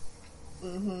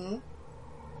 Mm-hmm.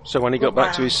 So when he got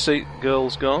back to his seat,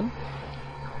 girl's gone.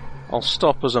 I'll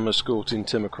stop as I'm escorting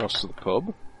Tim across to the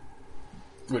pub.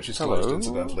 Which is Hello. closed,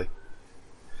 incidentally.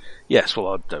 Yes,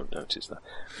 well, I don't notice that.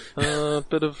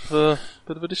 Bit of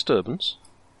a disturbance.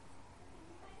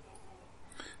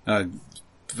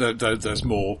 There's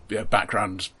more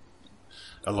background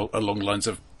along the lines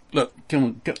of, "Look,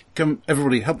 come,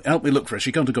 everybody, help me look for her.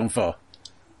 She can't have gone far."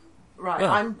 Right,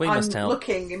 Well, I'm we must help.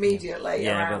 looking immediately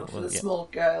around for the small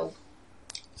girl.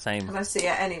 Same. Can I see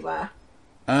her anywhere?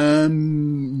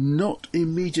 Not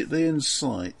immediately in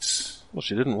sight. Well,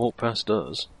 she didn't walk past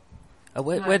us.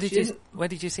 Where No, did she you didn't. Where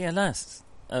did you see her last?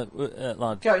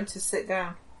 Lad. Going to sit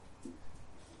down.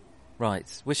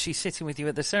 Right. Was she sitting with you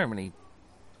at the ceremony?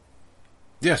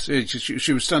 Yes,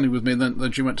 she was standing with me, and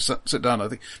then she went to sit down. I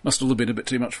think must have been a bit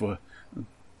too much for her.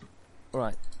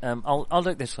 Right. I'll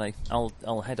look this way.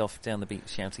 I'll head off down the beach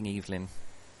shouting Evelyn.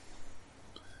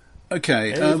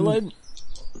 Okay. Evelyn.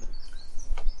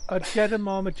 Are Jed and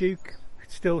Marmaduke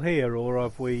still here, or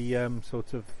have we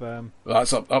sort of?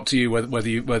 That's up to you whether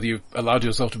you allowed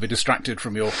yourself to be distracted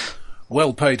from your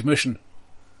well-paid mission.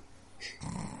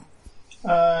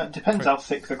 Depends how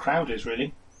thick the crowd is,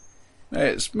 really.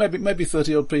 It's maybe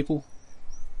 30 odd people.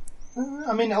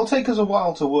 I mean, it'll take us a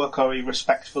while to work our way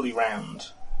respectfully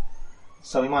round.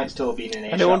 So we might still be in an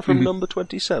earshot. Anyone from number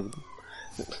 27?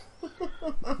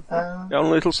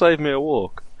 Only it'll save me a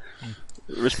walk.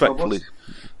 Respectfully.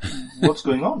 What's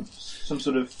going on? Some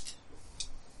sort of...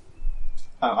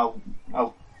 I'll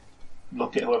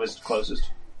look at whoever's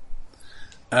closest.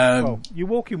 Well, you're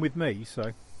walking with me,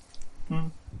 so...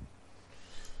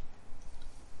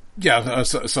 Yeah,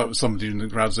 somebody in the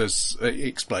crowd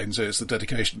explains it's the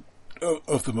dedication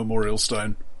of the memorial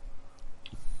stone.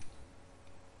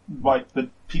 Right, but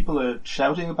people are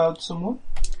shouting about someone?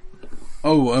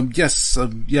 Oh, yes,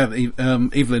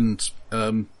 Evelyn,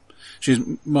 she's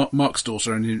Mark's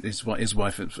daughter and his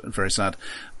wife, very sad.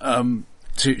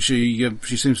 She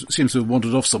seems to have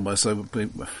wandered off somewhere, so she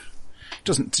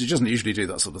doesn't usually do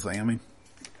that sort of thing, I mean.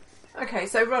 Okay,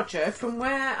 so Roger, from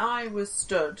where I was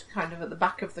stood, kind of at the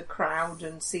back of the crowd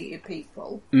and seated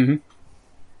people,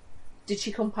 did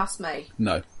she come past me?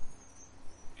 No.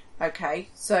 Okay,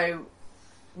 so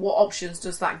what options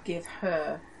does that give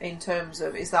her in terms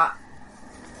of, is that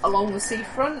along the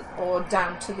seafront or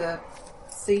down to the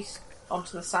sea,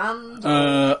 onto the sand?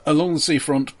 Along the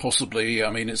seafront, possibly.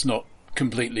 I mean, it's not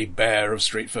completely bare of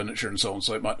street furniture and so on,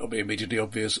 so it might not be immediately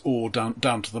obvious. Or down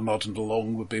to the mud and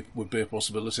along would be a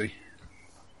possibility.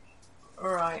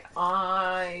 Right,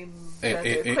 I'm going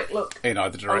to do a quick look in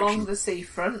either direction along the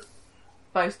seafront,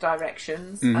 both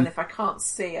directions, and if I can't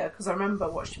see her, because I remember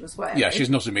what she was wearing. Yeah,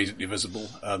 she's not immediately visible.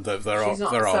 There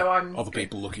are other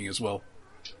people looking as well.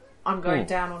 I'm going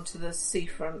down onto the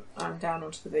seafront. I'm down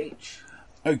onto the beach.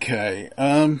 Okay.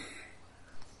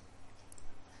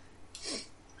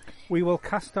 We will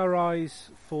cast our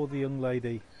eyes for the young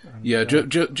lady. And, yeah,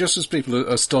 just as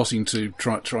people are starting to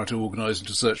try to organise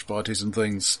into search parties and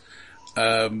things,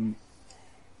 the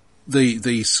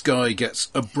sky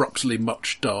gets abruptly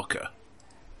much darker.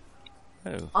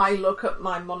 Oh. I look at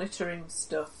my monitoring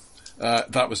stuff.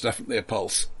 That was definitely a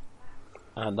pulse.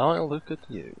 And I'll look at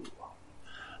you.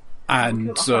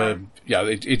 And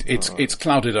it's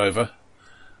clouded over.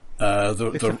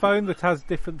 It's a phone that has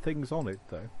different things on it,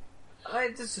 though.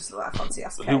 It's just like a fancy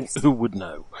ass case. Who would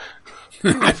know?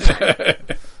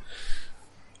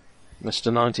 Mr.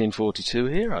 1942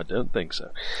 here? I don't think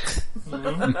so.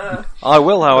 I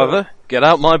will, however, get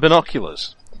out my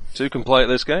binoculars. Two can play at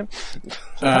this game.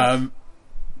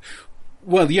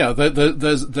 Well, yeah,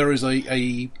 there is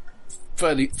a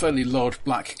fairly large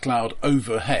black cloud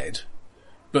overhead,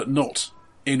 but not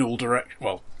in all direction.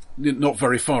 Well, not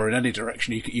very far in any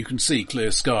direction. You can see clear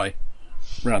sky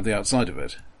around the outside of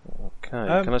it.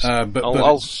 Okay, can I?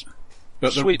 I'll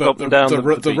sweep up and down the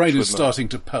rain beach is starting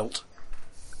to pelt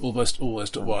almost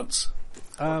at once.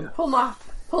 Pull my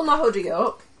hoodie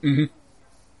up. Mm-hmm.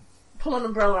 Pull an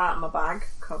umbrella out of my bag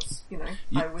because you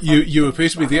appear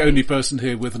to be the only person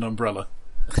here with an umbrella.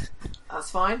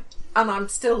 That's fine, and I'm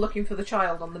still looking for the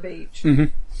child on the beach. Mm-hmm.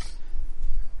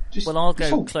 Well, I'll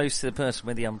go close to the person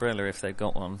with the umbrella if they've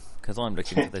got one, because I'm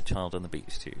looking for the child on the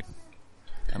beach too.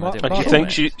 And do you think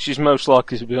she's most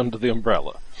likely to be under the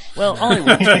umbrella? Well, I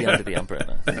want to be under the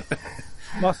umbrella.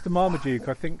 Master Marmaduke,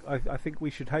 I think we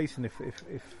should hasten if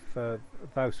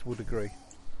Faust would agree.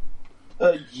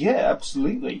 Yeah,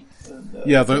 absolutely.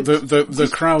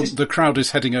 The crowd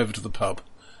is heading over to the pub.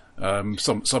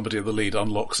 Somebody in the lead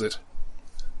unlocks it.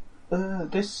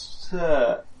 This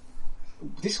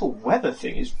whole weather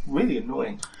thing is really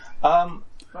annoying.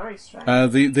 Very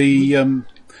strange. The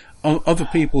other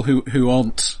people who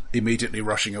aren't immediately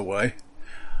rushing away,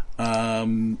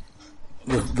 the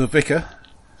vicar,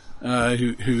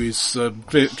 who is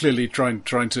clearly trying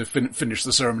to finish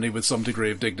the ceremony with some degree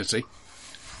of dignity.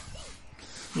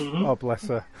 Mm-hmm. Oh, bless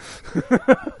her.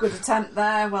 Good attempt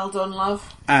there. Well done,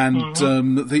 love. And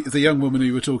the young woman who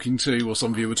you were talking to, or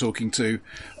some of you were talking to,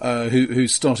 who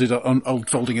started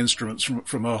unfolding instruments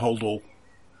from her holdall.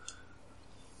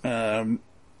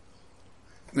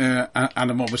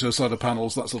 Anemometer, solar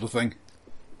panels, that sort of thing.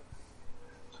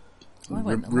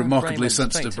 Remarkably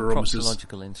sensitive barometers.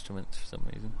 Proctological instruments for some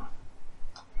reason.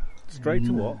 Straight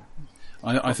to what?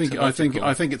 I think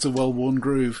it's a well-worn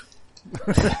groove.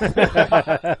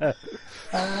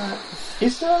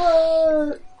 Is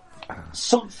there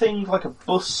something like a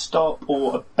bus stop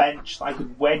or a bench that I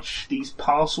could wedge these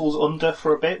parcels under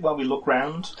for a bit while we look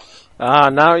round?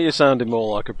 Now you're sounding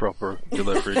more like a proper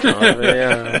delivery driver.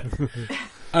 Yeah.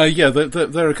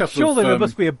 There are a couple Surely of... there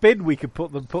must be a bin we could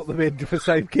put them in for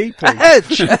safekeeping. A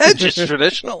hedge is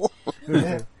traditional.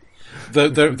 Yeah.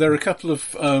 There are a couple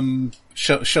of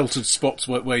sheltered spots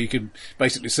where you can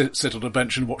basically sit on a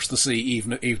bench and watch the sea,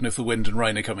 even if the wind and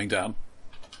rain are coming down.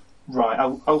 Right,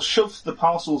 I'll shove the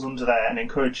parcels under there and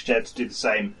encourage Jed to do the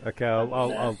same. Okay,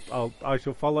 I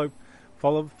shall follow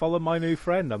my new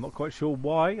friend. I'm not quite sure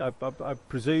why. I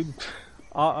presume.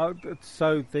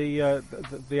 So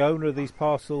the owner of these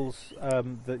parcels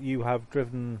that you have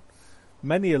driven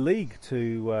many a league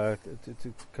to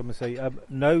come and see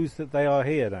knows that they are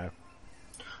here now.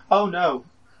 Oh no,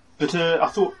 but I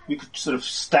thought we could sort of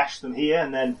stash them here,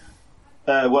 and then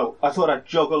I thought I'd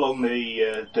jog along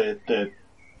the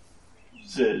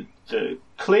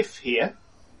cliff here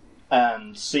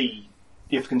and see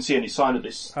if we can see any sign of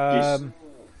this.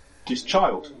 this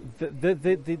child.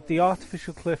 The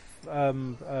artificial cliff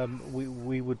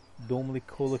we would normally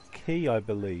call a key, I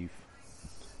believe.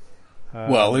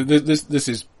 Well, this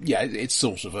is it's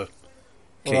sort of a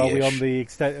key-ish. Or are we on the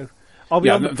extent? Are we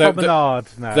on the promenade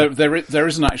now? There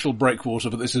is an actual breakwater,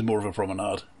 but this is more of a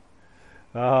promenade.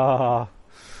 Ah.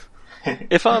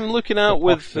 If I'm looking out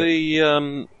with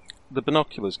the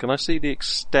binoculars, can I see the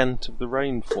extent of the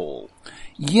rainfall?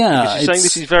 Yeah, Because you're saying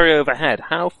this is very overhead.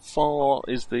 How far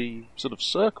is the sort of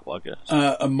circle, I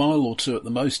guess? a mile or two at the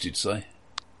most, you'd say.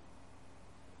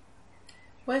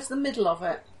 Where's the middle of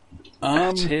it?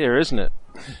 It's here, isn't it?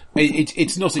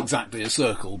 It's not exactly a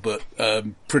circle, but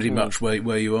pretty much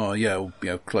where you are,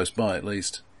 or close by at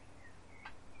least.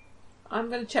 I'm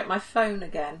going to check my phone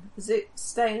again. Is it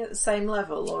staying at the same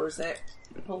level, or is it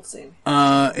pulsing?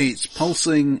 It's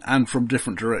pulsing and from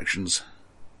different directions.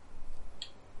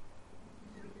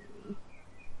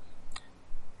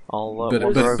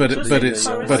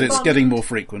 But it's getting more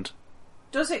frequent.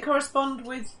 Does it correspond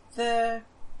with the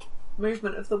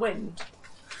movement of the wind?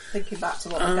 Thinking back to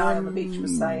what the guy on the beach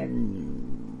was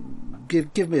saying.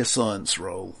 Give me a science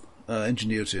roll.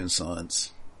 Ingenuity and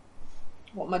science.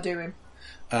 What am I doing?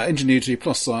 Ingenuity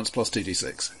plus science plus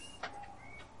 2d6.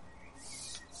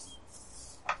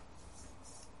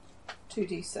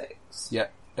 2d6. Yeah,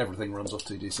 everything runs off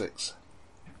 2d6.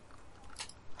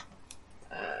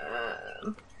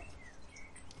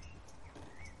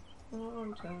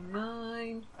 1 to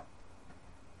 9.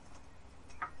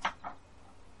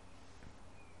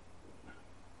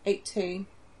 18.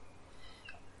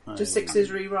 Do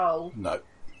sixes re-roll? No.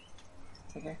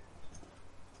 Okay.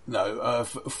 No,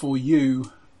 for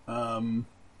you,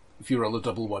 if you roll a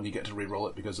double one, you get to re-roll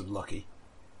it because of lucky.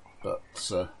 But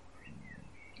Okay.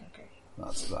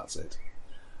 that's it.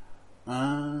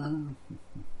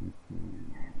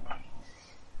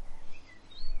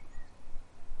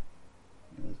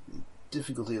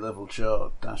 Difficulty level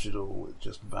chart, dash it all, it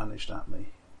just vanished at me.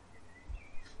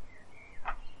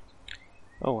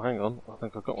 Oh, hang on. I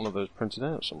think I've got one of those printed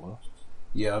out somewhere.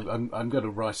 Yeah, I'm going to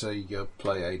write a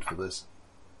play aid for this.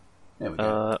 There we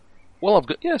go. Well, I've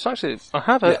got... Yes, actually,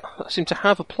 I seem to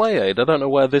have a play aid. I don't know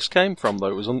where this came from, though.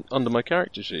 It was under my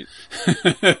character sheet.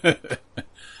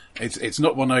 It's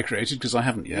not one I created, because I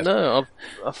haven't yet. No,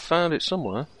 I've found it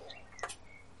somewhere.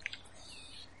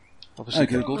 Obviously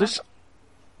Googled it.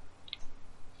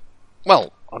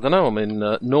 Well, I don't know. I mean,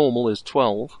 normal is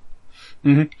 12.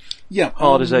 Mm-hmm. Yeah,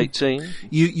 hard is 18.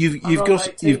 You've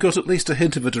got at least a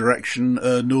hint of a direction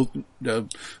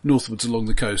northwards along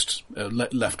the coast,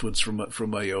 leftwards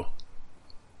from where you're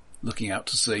looking out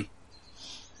to sea.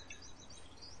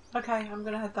 Okay, I'm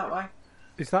going to head that way.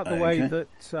 Is that the way that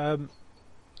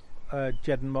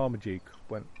Jed and Marmaduke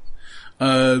went?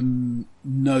 No,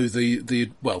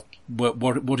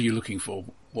 what are you looking for?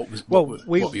 What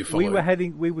were you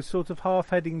following? We were sort of half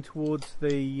heading towards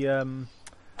the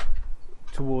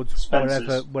towards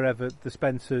Spencer's. wherever the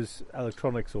Spencer's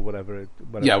Electronics or whatever.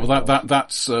 Yeah, well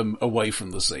that's away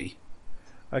from the sea.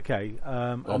 Okay,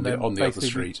 on the other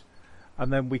street.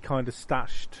 And then we kind of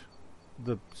stashed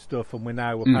the stuff, and we're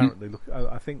now apparently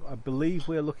I believe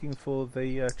we're looking for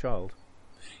the child.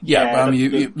 Yeah,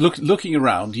 looking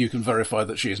around, you can verify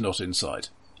that she is not inside.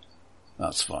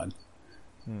 That's fine.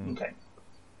 Okay.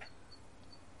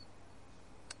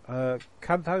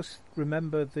 Can't House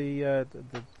remember the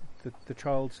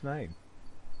child's name?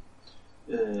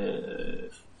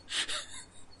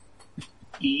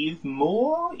 Eve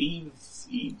Moore? Eve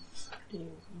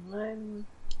Lynn.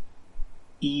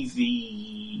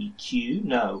 Evie Q?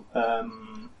 No.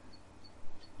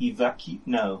 Evacu?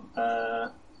 No.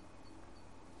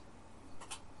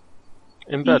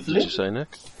 In bed, Evelyn? did you say,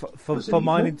 Nick? For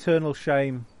mine Evelyn? internal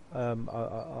shame,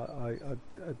 I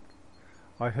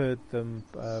heard them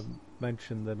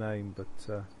mention the name, but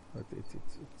it's.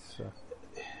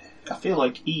 I feel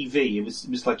like EV. It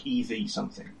was like EV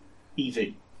something.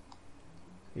 EV.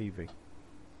 Evie.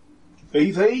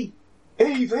 EV.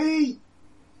 EV.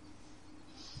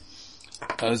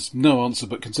 There's no answer,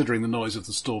 but considering the noise of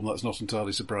the storm, that's not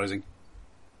entirely surprising.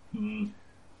 We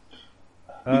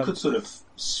could sort of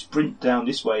sprint down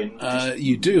this way and.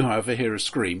 You do, however, hear a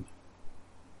scream.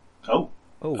 Oh.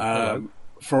 Hello.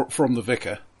 From the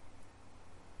vicar.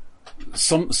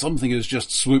 Something has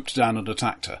just swooped down and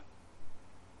attacked her.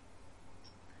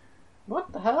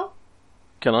 What the hell?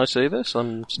 Can I see this?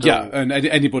 I'm still... Yeah, and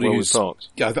anybody where who's... we parked.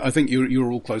 Yeah, I think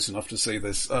you're all close enough to see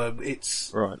this.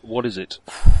 It's... Right, what is it?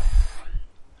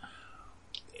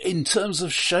 In terms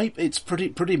of shape, it's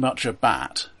pretty much a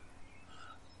bat.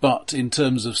 But in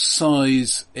terms of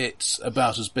size, it's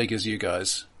about as big as you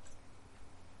guys.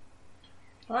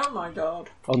 Oh my god.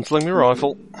 Unsling my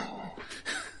rifle.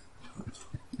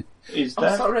 Is I'm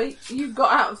there? sorry, you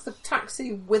got out of the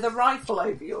taxi with a rifle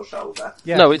over your shoulder.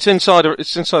 Yeah. No, it's inside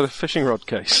a fishing rod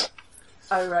case.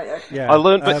 Oh, right, okay. Yeah. I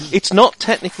learned, but it's not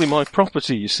technically my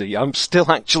property, you see. I'm still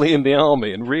actually in the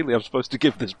army, and really I'm supposed to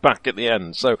give this back at the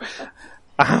end, so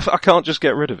I can't just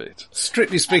get rid of it.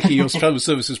 Strictly speaking, your travel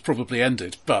service has probably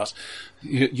ended, but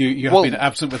you have been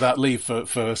absent without leave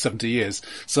for 70 years.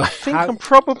 So I think I'm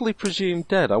probably presumed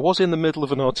dead. I was in the middle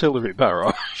of an artillery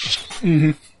barrage.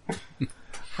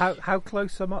 How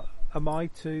close am I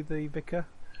to the vicar?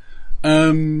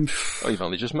 Oh, you've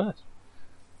only just met.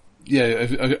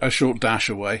 Yeah, a short dash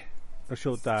away. A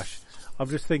short dash. I'm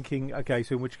just thinking, okay,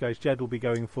 so in which case Jed will be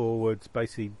going forwards,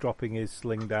 basically dropping his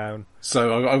sling down.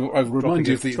 So I remind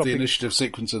you of the initiative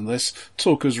sequence in this.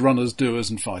 Talkers, runners, doers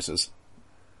and fighters.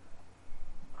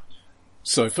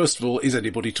 So first of all, is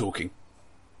anybody talking?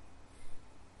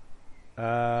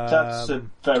 That's a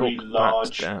very talk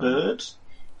large back down. bird.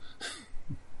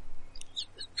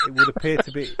 It would appear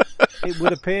to be. It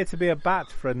would appear to be a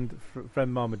bat, friend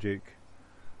Marmaduke.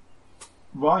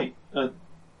 Right.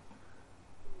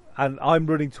 And I'm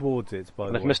running towards it. By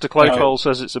And the if way, Mr. Claypole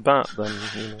says it's a bat, then,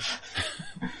 you know.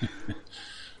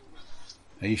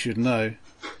 You should know.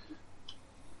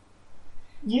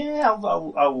 Yeah,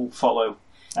 I'll follow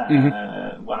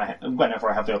whenever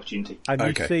I have the opportunity. and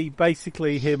Okay. you see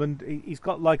basically him, and he's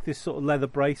got like this sort of leather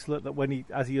bracelet that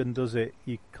as he undoes it,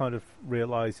 he kind of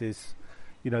realises,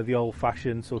 the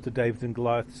old-fashioned sort of David and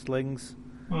Goliath slings.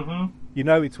 Mm-hmm. You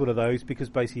know it's one of those because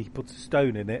basically he puts a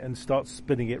stone in it and starts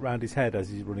spinning it round his head as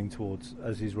he's running forwards.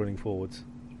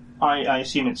 I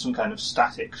assume it's some kind of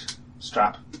static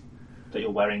strap that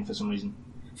you're wearing for some reason.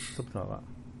 Something like that.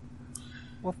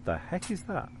 What the heck is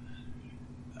that?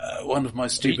 One of my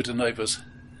stupider neighbours.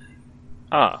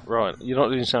 Ah, right. You're not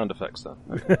doing sound effects, then.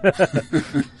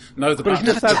 No, the bat, it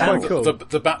does sound quite cool.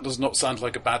 the bat does not sound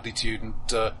like a badly tuned.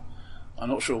 I'm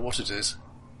not sure what it is.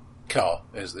 Car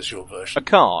is the short A version.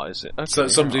 car, is it? Okay, So I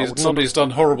would not somebody's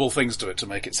done horrible things to it to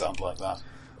make it sound like that.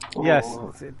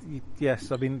 Yes.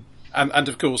 I mean, And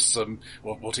of course,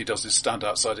 what he does is stand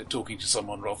outside it talking to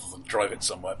someone rather than drive it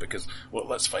somewhere because, well,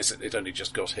 let's face it, it only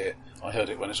just got here. I heard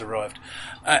it when it arrived.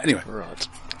 Anyway, Right.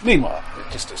 meanwhile,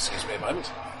 just excuse me a moment.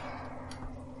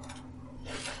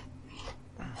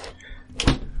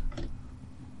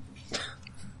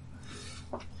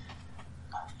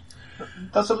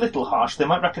 That's a little harsh. They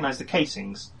might recognise the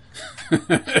casings.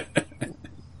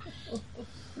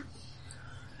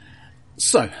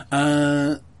 So,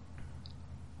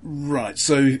 right.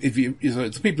 So,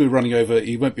 the people who are running over,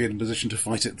 you won't be in a position to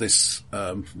fight it this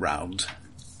round.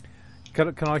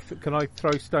 can I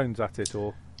throw stones at it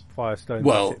or fire stones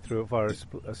Well, at it through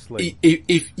a sling?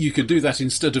 If you can do that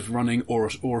instead of running or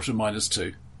at a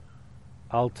 -2.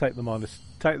 I'll take the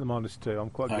 -2. I'm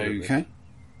quite good at this. Okay.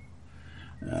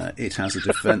 It has a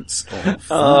defence of.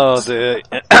 Oh, dear.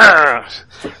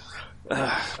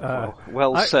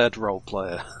 Well said, role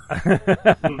player.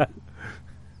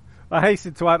 I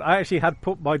hasten to add, I actually had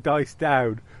put my dice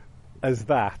down as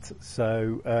that,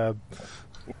 so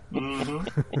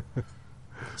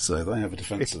So they have a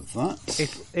defence of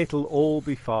that. it'll all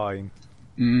be fine.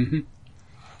 Mm-hmm.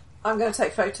 I'm going to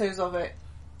take photos of it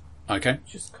Okay.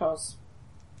 just because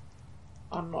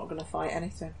I'm not going to fight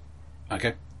anything.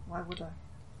 Okay. Why would I?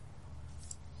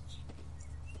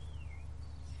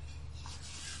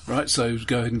 Right. So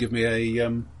go ahead and give me a.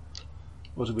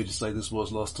 What did we just say this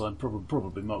was last time?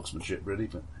 Probably marksmanship, really.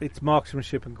 But It's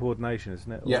marksmanship and coordination,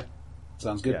 isn't it? yeah,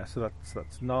 sounds good. Yeah, so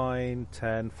that's 9,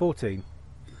 10, 14.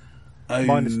 Okay.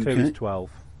 -2 is 12.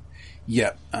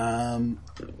 Yeah.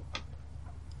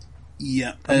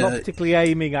 Yeah. I'm not particularly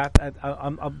aiming at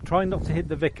I'm trying not to hit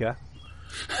the vicar.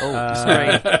 Oh,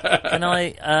 sorry. Can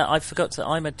I forgot to.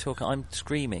 I'm a talker. I'm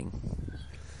screaming.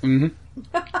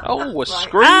 Oh, a Right.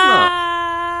 screamer!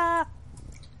 Ah!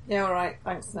 Yeah, alright.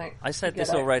 Thanks, Nick. I said Get this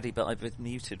out. already, but I've been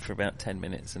muted for about 10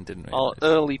 minutes and didn't Our realise.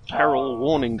 early peril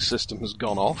warning system has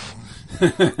gone off.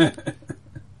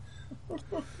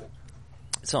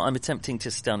 So I'm attempting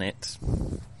to stun it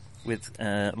with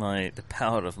the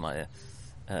power of my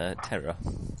terror.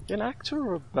 An actor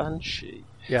or a banshee?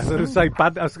 Yeah, I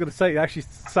was going to say it actually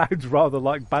sounds rather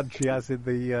like Banshee as in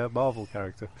the Marvel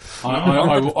character.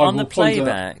 I will On the point out-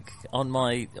 playback, on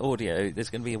my audio, there's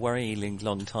going to be a worrying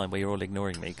long time where you're all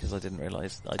ignoring me because I didn't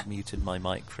realise I'd muted my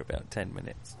mic for about 10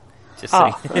 minutes. Just so,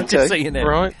 okay. just so you know.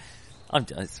 Right.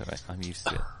 It's alright, I'm used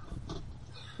to it.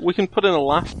 We can put in a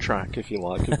laugh track if you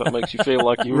like, if that makes you feel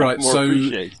like you Right. more So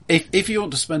appreciate. if you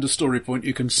want to spend a story point,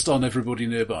 you can stun everybody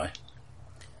nearby.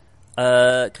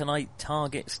 Can I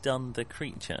target stun the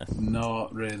creature?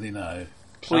 Not really. No.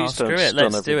 Please don't screw it.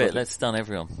 stun Let's do everybody. it. Let's stun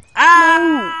everyone.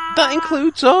 That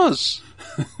includes us.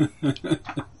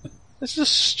 It's the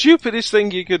stupidest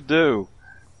thing you could do.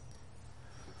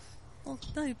 Well,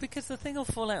 no, because the thing will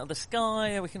fall out of the sky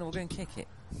and we can all go and kick it.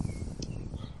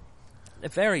 They're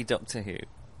very Doctor Who.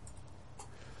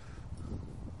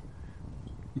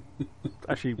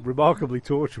 Actually, remarkably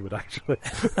Torchwood, actually.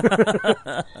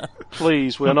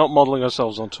 Please, we're not modelling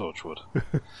ourselves on Torchwood.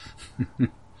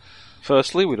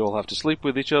 Firstly, we'd all have to sleep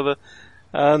with each other,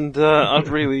 and I'd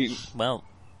really Well,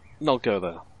 not go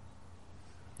there.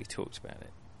 we talked about it.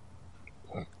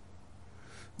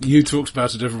 You talked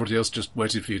about it, everybody else just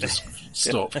waited for you to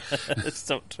stop.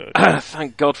 Stop talking.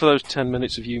 Thank God for those 10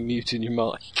 minutes of you muting your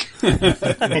mic.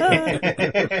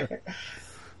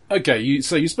 Okay,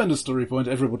 so you spend a story point,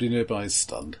 everybody nearby is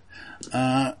stunned.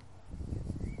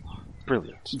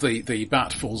 Brilliant. The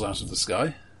bat falls out of the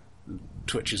sky,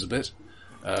 twitches a bit.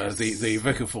 The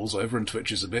vicar falls over and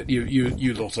twitches a bit.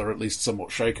 You lot are at least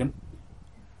somewhat shaken.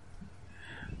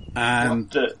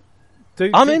 And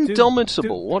I'm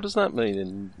indomitable. What does that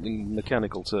mean in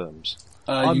mechanical terms?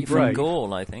 I'm From brave.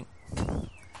 Gaul, I think.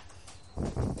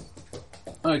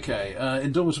 okay,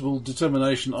 indomitable,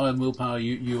 determination, iron willpower.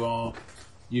 You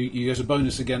get a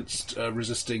bonus against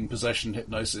resisting possession,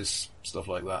 hypnosis, stuff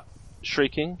like that.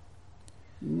 Shrieking?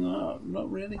 No,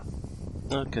 not really.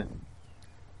 Okay.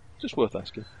 Just worth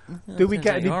asking. Do we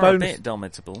get any You are a bonus? bit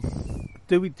domitable.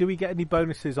 Do we get any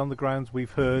bonuses on the grounds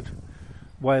we've heard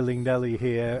Wailing Nelly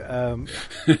here?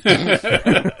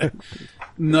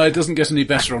 No, it doesn't get any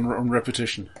better on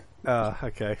repetition.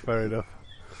 Okay, fair enough.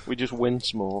 We just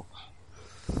wince more.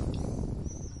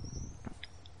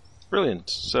 Brilliant.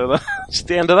 So that's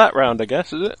the end of that round, I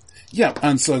guess, is it? Yeah,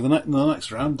 and so the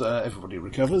next round, everybody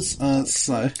recovers.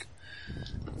 Including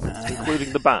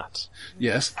the bat.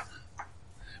 Yes.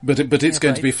 But it's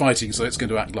going to right. be fighting, so it's going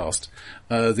to act last.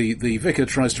 The vicar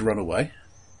tries to run away.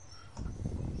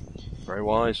 Very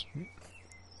wise.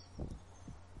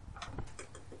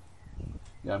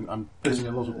 Yeah, I'm getting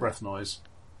a lot of breath noise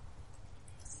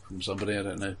from somebody, I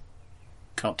don't know.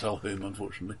 Can't tell whom,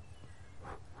 unfortunately.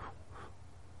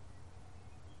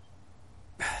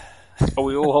 Are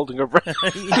we all holding our breath?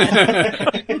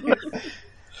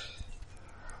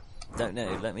 Don't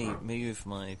know. Let me move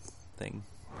my thing.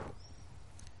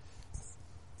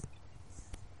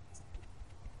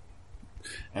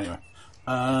 Anyway.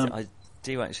 I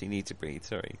do actually need to breathe.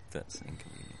 Sorry, that's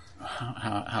inconvenient.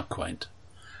 How quaint.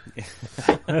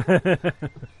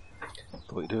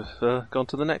 Thought you'd have gone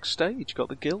to the next stage, got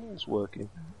the gills working.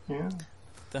 Yeah.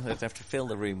 Then I'd have to fill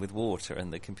the room with water,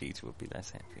 and the computer would be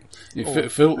less happy. You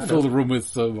fill the room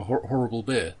with horrible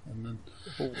beer. And then...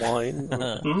 Or wine.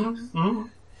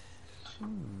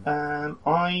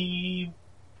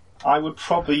 I would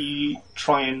probably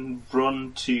try and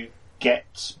run to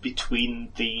get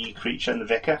between the creature and the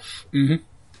vicar. Mm-hmm.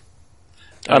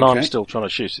 And Okay. I'm still trying to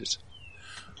shoot it.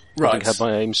 Right. I had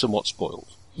my aim somewhat spoiled.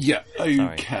 Yeah,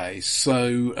 okay.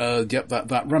 So, yep,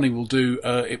 that running will do.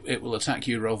 It will attack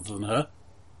you rather than her.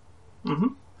 Mm-hmm.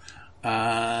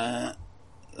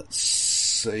 Let's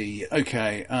see.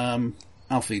 Okay,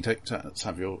 Alfie, let's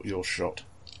have your shot.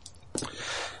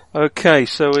 Okay,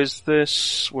 so is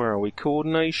this, where are we,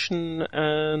 coordination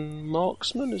and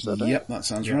marksman, is that it? Yep, that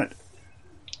sounds right.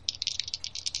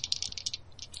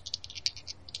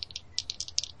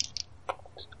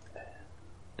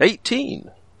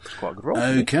 $18. That's quite a good roll.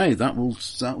 Okay, that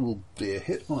will be a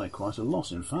hit by quite a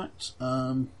lot, in fact.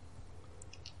 That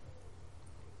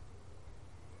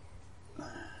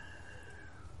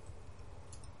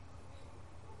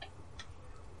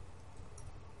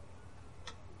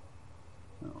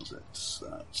was it.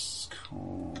 That's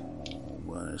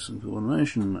awareness and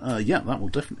coordination. Yeah, that will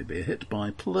definitely be a hit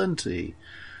by plenty.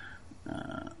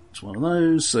 It's one of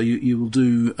those. So you will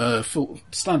do full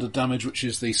standard damage, which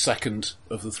is the second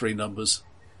of the three numbers.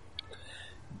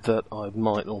 That I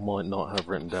might or might not have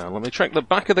written down. Let me check the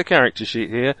back of the character sheet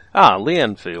here. Lee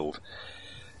Enfield.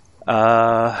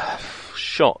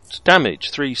 Shot.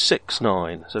 Damage,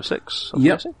 369. So 6, I'm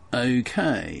Yep. guessing?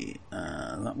 Okay.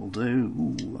 That will do.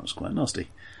 Ooh, that's quite nasty.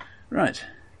 Right.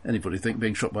 Anybody think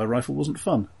being shot by a rifle wasn't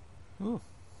fun? I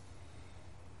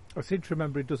seem to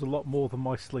remember it does a lot more than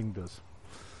my sling does.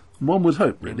 One would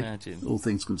hope, really. Imagine. All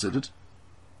things considered.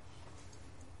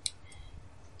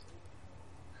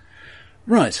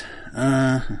 Right.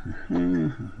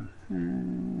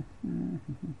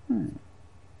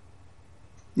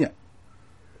 Yeah.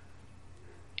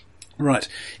 Right.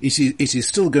 It is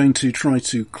still going to try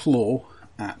to claw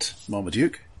at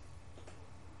Marmaduke.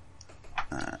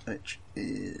 Which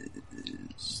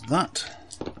is that.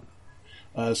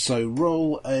 So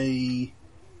roll a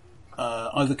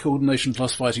Either coordination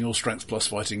plus fighting or strength plus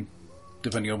fighting,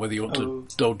 depending on whether you want to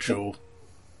dodge or...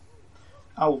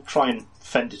 I'll try and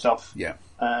fend it off. Yeah.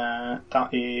 That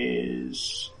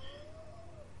is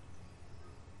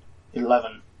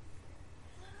 11.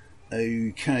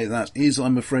 Okay, that is,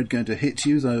 I'm afraid, going to hit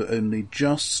you, though only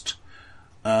just.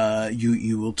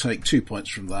 You will take 2 points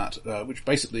from that, which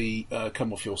basically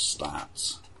come off your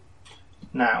stats.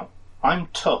 Now, I'm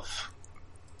tough.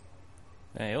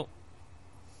 Hey, oh.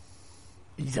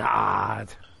 Zard.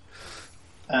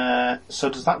 So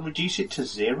does that reduce it to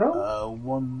 0?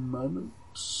 1 moment.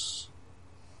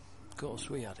 Of course,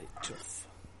 we had it tough.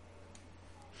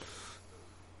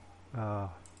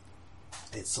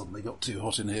 It suddenly got too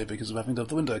hot in here because of having to have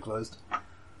the window closed.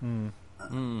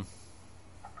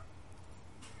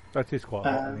 That is quite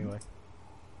hot anyway.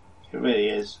 It really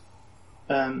is.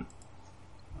 I'm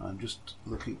just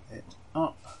looking it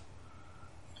up.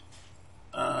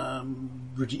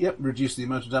 Reduce the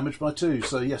amount of damage by 2.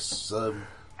 So yes,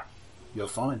 you're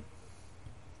fine.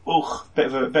 Ugh,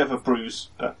 bit of a bruise.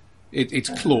 But It's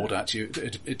clawed at you.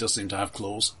 It does seem to have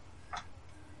claws.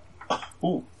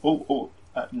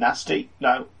 Nasty.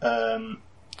 No.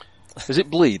 Is it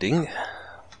bleeding?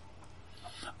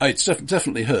 It's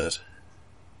definitely hurt.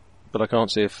 But I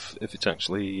can't see if it's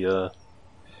actually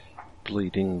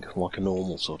bleeding like a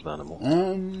normal sort of animal.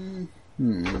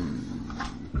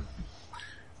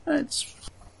 It's...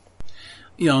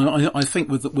 Yeah, I think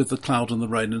with the cloud and the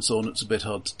rain and so on, it's a bit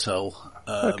hard to tell.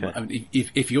 Okay. I mean,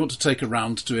 if you want to take a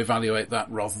round to evaluate that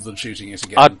rather than shooting it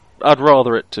again... I'd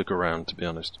rather it took a round, to be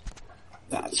honest.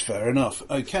 That's fair enough.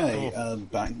 Okay,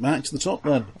 back to the top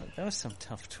then. That was some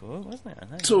tough talk, wasn't it? I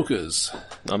know. Talkers.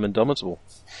 I'm indomitable.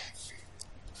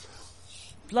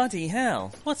 Bloody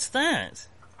hell! What's that?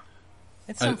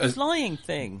 It's some flying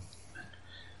thing.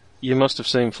 You must have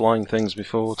seen flying things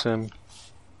before, Tim.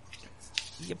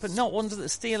 Yeah, but not ones that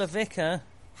steal a vicar.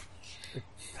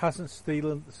 Hasn't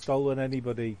stolen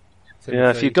anybody. Yeah,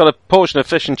 if you'd got a portion of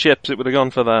fish and chips, it would have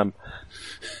gone for them.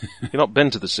 You've not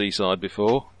been to the seaside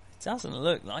before. It doesn't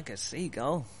look like a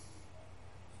seagull.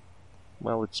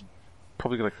 Well, it's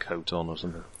probably got a coat on or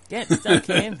something. Get stuck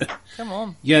in. Come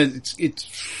on. Yeah,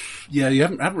 yeah, you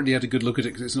haven't really had a good look at it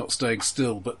because it's not staying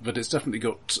still, but it's definitely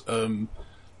got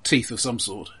teeth of some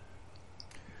sort.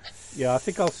 Yeah, I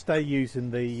think I'll stay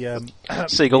using the...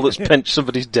 seagull that's pinched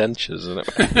somebody's dentures, isn't it?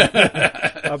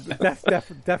 I'm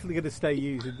definitely going to stay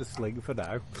using the sling for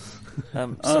now.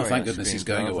 Sorry, thank goodness he's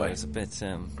going Bravo. away. I was a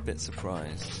bit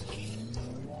surprised.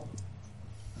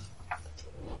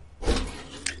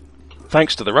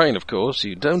 Thanks to the rain, of course,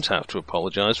 you don't have to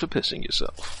apologise for pissing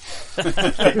yourself.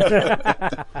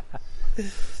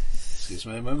 Excuse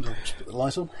me a moment, I'll just put the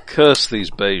light on. Curse these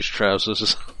beige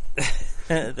trousers.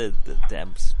 the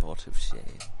damp spot of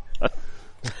shame.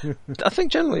 I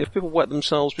think generally if people wet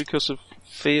themselves because of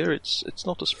fear, it's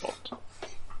not a spot.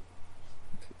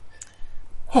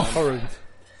 Torrent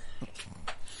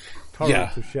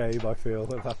Yeah. of shame, I feel,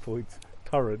 at that point.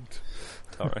 Torrent.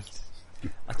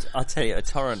 I'll tell you, a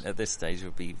torrent at this stage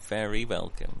would be very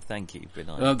welcome. Thank you,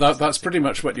 Benign. That's pretty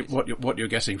much what you're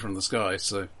getting from the sky.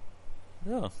 So,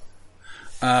 Oh.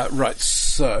 right.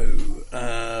 So,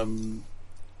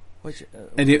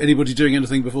 anybody doing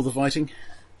anything before the fighting?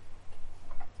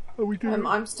 Are we doing?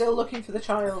 I'm still looking for the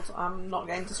child. I'm not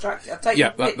getting distracted. I've taken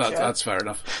a picture. That's fair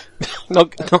enough.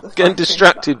 Not getting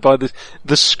distracted by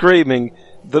the screaming,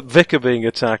 the vicar being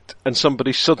attacked, and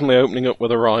somebody suddenly opening up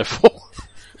with a rifle.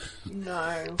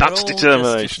 No. That's They're all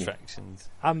determination. just distractions.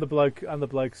 And the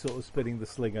bloke sort of spinning the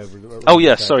sling over. Oh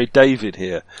yes, sorry, David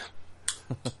here.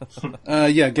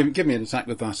 Yeah, give me an attack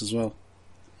with that as well.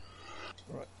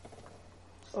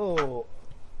 Oh.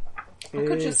 I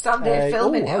could just stand here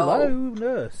filming it all. Hello,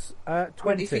 nurse. 20.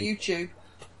 Ready for YouTube.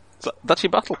 That's your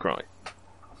battle cry.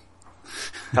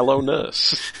 Hello,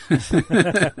 nurse. I've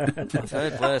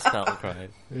heard worse battle cries.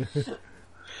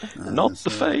 Not the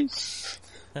face.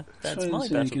 That's my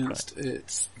battle cry.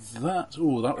 It's that.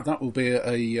 Oh, that will be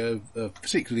a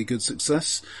particularly good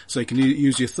success. So you can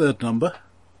use your third number.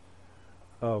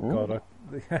 Oh God!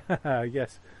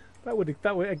 Yes, that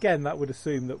would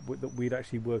assume that we'd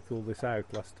actually worked all this out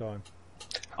last time.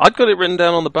 I'd got it written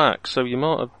down on the back, so you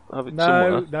might have it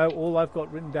somewhere. No. All I've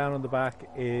got written down on the back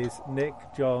is Nick,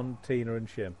 John, Tina, and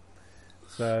Shim.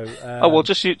 So.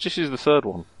 Just use the third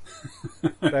one.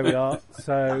 There we are.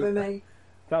 So Me.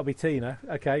 that'll be Tina.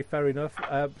 Okay, fair enough.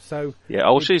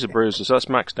 Yeah, she's a bruiser, so that's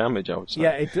max damage, I would say.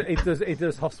 Yeah, it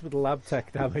does hospital lab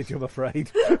tech damage, I'm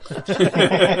afraid.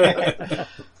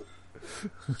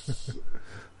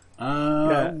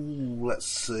 Let's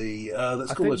see.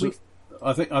 Let's call it.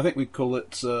 I think we call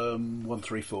it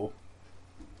 134.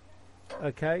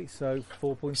 Okay, so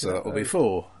 4 points. So that will be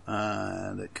 4.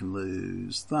 And it can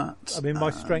lose that. I mean, my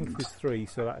and strength is 3,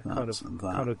 so that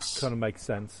kind of makes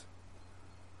sense.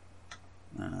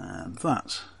 And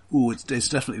that. Ooh, it's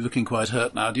definitely looking quite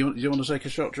hurt now. Do you want to take a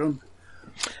shot, John?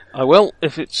 I will,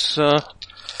 if it's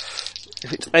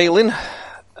ailing.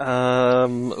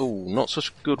 Not such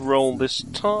a good roll this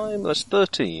time. That's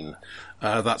 13.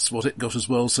 That's what it got as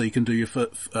well, so you can do your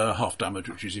half damage,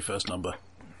 which is your first number.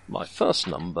 My first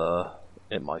number,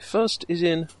 my first is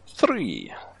in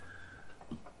 3.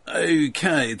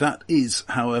 Okay, that is,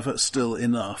 however, still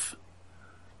enough.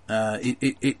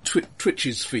 It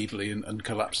twitches feebly and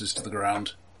collapses to the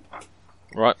ground.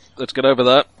 Right, let's get over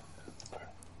that.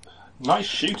 Nice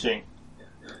shooting.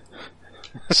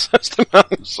 Says the man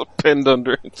who's pinned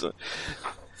under it.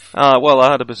 Well,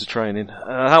 I had a bit of training.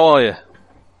 How are you?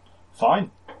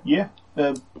 Fine. Yeah.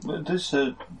 There's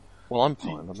Well, I'm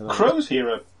fine. I mean, crows here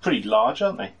are pretty large,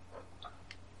 aren't they?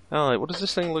 Alright, what does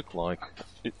this thing look like?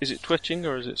 Is it twitching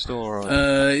or is it still alright?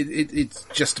 It's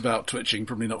just about twitching,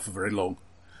 probably not for very long.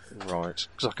 Right,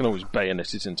 because I can always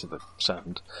bayonet it into the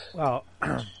sand. Well,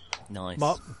 Nice.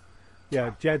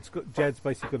 Jed's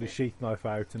basically got a sheath knife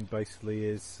out and basically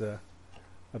is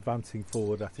advancing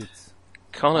forward at its.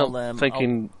 Can't help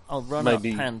thinking I'll run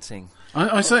maybe up panting.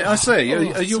 I say, sorry,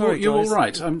 you're all guys.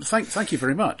 right. Thank you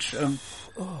very much.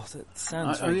 Oh, that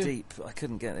sounds very deep. I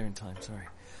couldn't get there in time, sorry.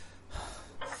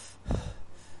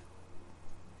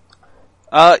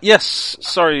 Yes,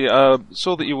 sorry,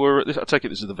 saw that you were, I take it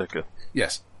this is the vicar.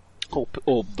 Yes.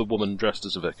 Or the woman dressed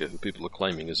as a vicar, who people are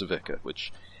claiming is a vicar,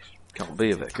 which can't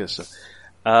be a vicar, so.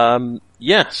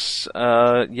 Yes,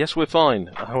 we're fine.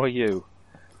 How are you?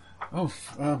 Oh,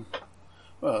 well,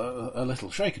 a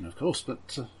little shaken, of course,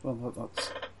 but,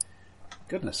 that's...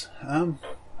 Goodness.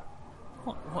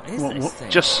 What is this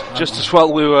thing? Just as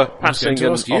well we were passing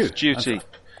and off duty. I've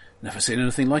never seen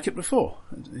anything like it before.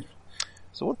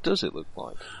 So what does it look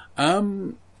like? Have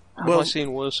I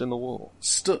seen worse in the war?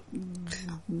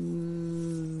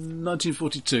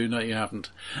 1942, no you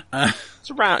haven't. It's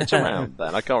around then,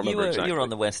 I can't remember exactly. You were on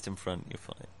the Western Front, you're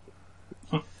fine.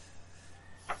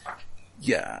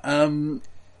 Yeah,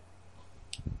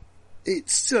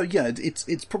 it's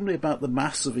probably about the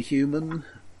mass of a human.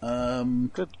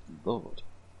 Good lord.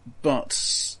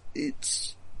 But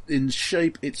it's, in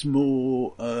shape, it's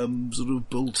more, sort of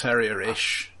bull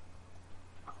terrier-ish,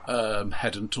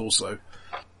 head and torso.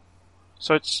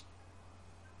 So it's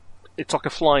like a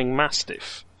flying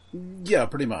mastiff. Yeah,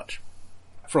 pretty much.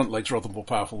 Front legs rather more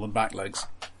powerful than back legs.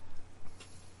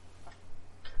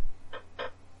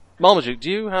 Marmaduke, do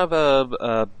you have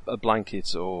a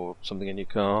blanket or something in your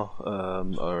car,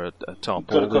 or a tarpaulin?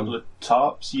 Got a couple of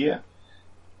tarps, yeah.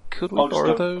 Could we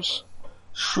borrow those?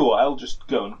 Sure, I'll just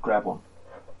go and grab one.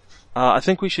 I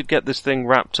think we should get this thing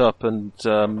wrapped up and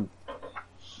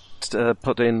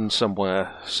put in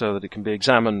somewhere so that it can be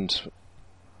examined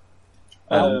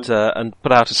and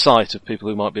put out of sight of people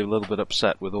who might be a little bit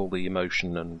upset with all the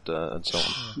emotion and so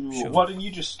on. Sure. Why don't you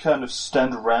just kind of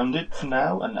stand around it for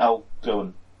now, and I'll go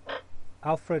and...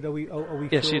 Alfred, are we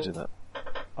Yes, sure? you do that.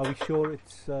 Are we sure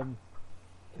it's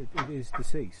it is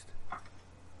deceased?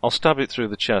 I'll stab it through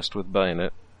the chest with a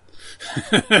bayonet.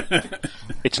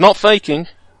 It's not faking.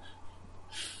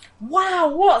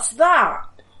 Wow, what's that?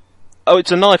 Oh,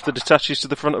 it's a knife that attaches to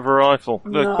the front of a rifle.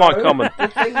 They're No. quite common. The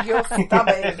thing you're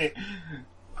stabbing.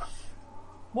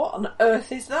 What on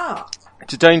earth is that?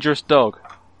 It's a dangerous dog.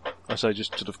 I say,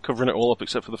 just sort of covering it all up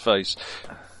except for the face.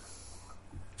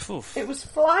 Poof. It was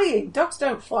flying. Dogs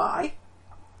don't fly.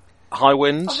 High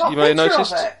winds, I've got you a may have picture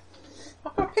noticed. of it.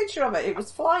 I've got a picture of it. It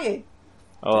was flying.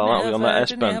 Oh, well, that'll be on that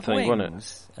Didn't it S-band have thing, won't it?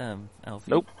 wings,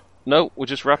 Alfie? Nope. No, we're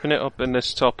just wrapping it up in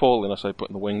this tarpaulin, I say,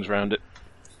 putting the wings round it.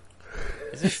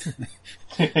 Is this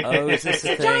It's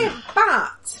the a thing? giant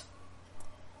bat.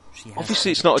 She has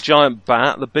Obviously, it's not a giant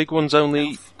bat. The big ones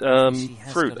only she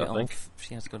has fruit, got it I think.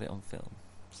 She has got it on film,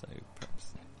 so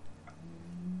perhaps.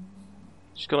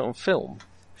 She's got it on film.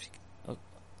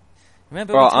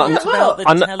 Remember Right, we talked about the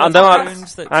I know how-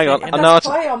 telephones that hang on, fit in I the- know how to-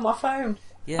 Play on my phone.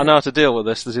 Yeah. I know how to deal with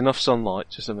this. There's enough sunlight.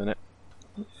 Just a minute.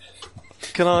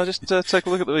 Can I just take a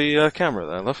look at the camera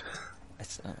there, love?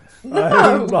 It's,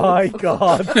 Oh my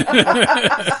god!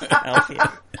 Alfie.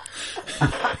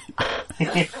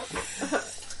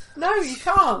 No, you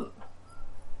can't.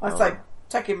 I say,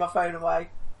 taking my phone away.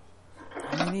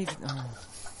 You need.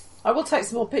 I will take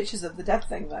some more pictures of the dead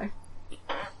thing, though.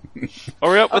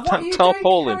 Hurry up And with what are you doing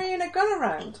tarpaulin. carrying a gun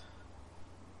around?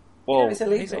 Well, It's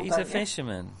illegal, He's a don't you?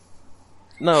 fisherman.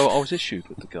 no, I was issued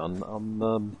with the gun.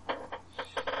 I'm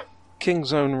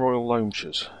King's Own Royal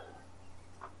Loamshires.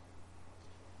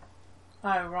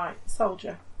 Oh, right.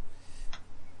 Soldier.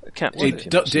 Captain. He if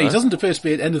you must know. doesn't appear to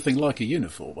be in anything like a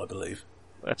uniform, I believe.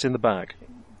 That's in the bag.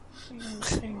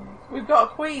 We've got a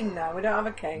queen now. We don't have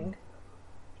a king.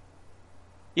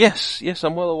 Yes,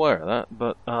 I'm well aware of that,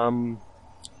 but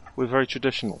we're very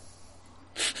traditional.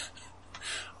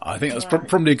 I think that's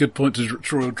probably a good point to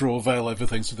draw a veil over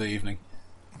things for the evening.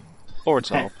 Or a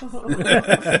top.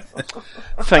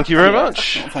 Thank you very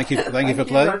much. Thank you for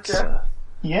playing. Roger.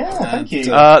 Yeah, thank you.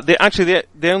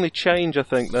 The only change I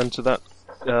think then to that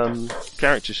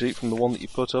character sheet from the one that you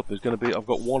put up is going to be I've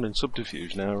got 1 in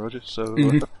subterfuge now, Roger. So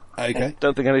Okay.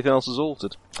 don't think anything else is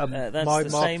altered. That's the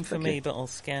same for me, but I'll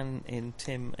scan in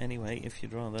Tim anyway, if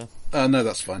you'd rather. No,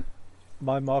 that's fine.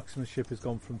 My marksmanship has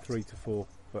gone from 3 to 4.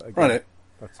 But again, Right.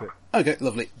 that's it. Okay,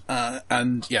 lovely.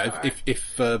 And yeah, if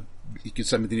you could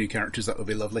send me the new characters, that would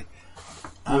be lovely.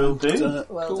 Will do.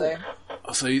 Will do.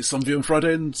 I'll see some of you on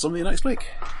Friday and some of you next week.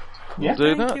 Yeah.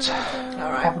 Do Thank that. you, Roger.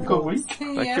 All right. Have a good week.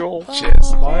 See Thank ya. you all.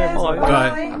 Cheers. Bye, Bye. everyone.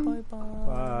 Bye. Bye-bye.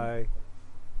 Bye.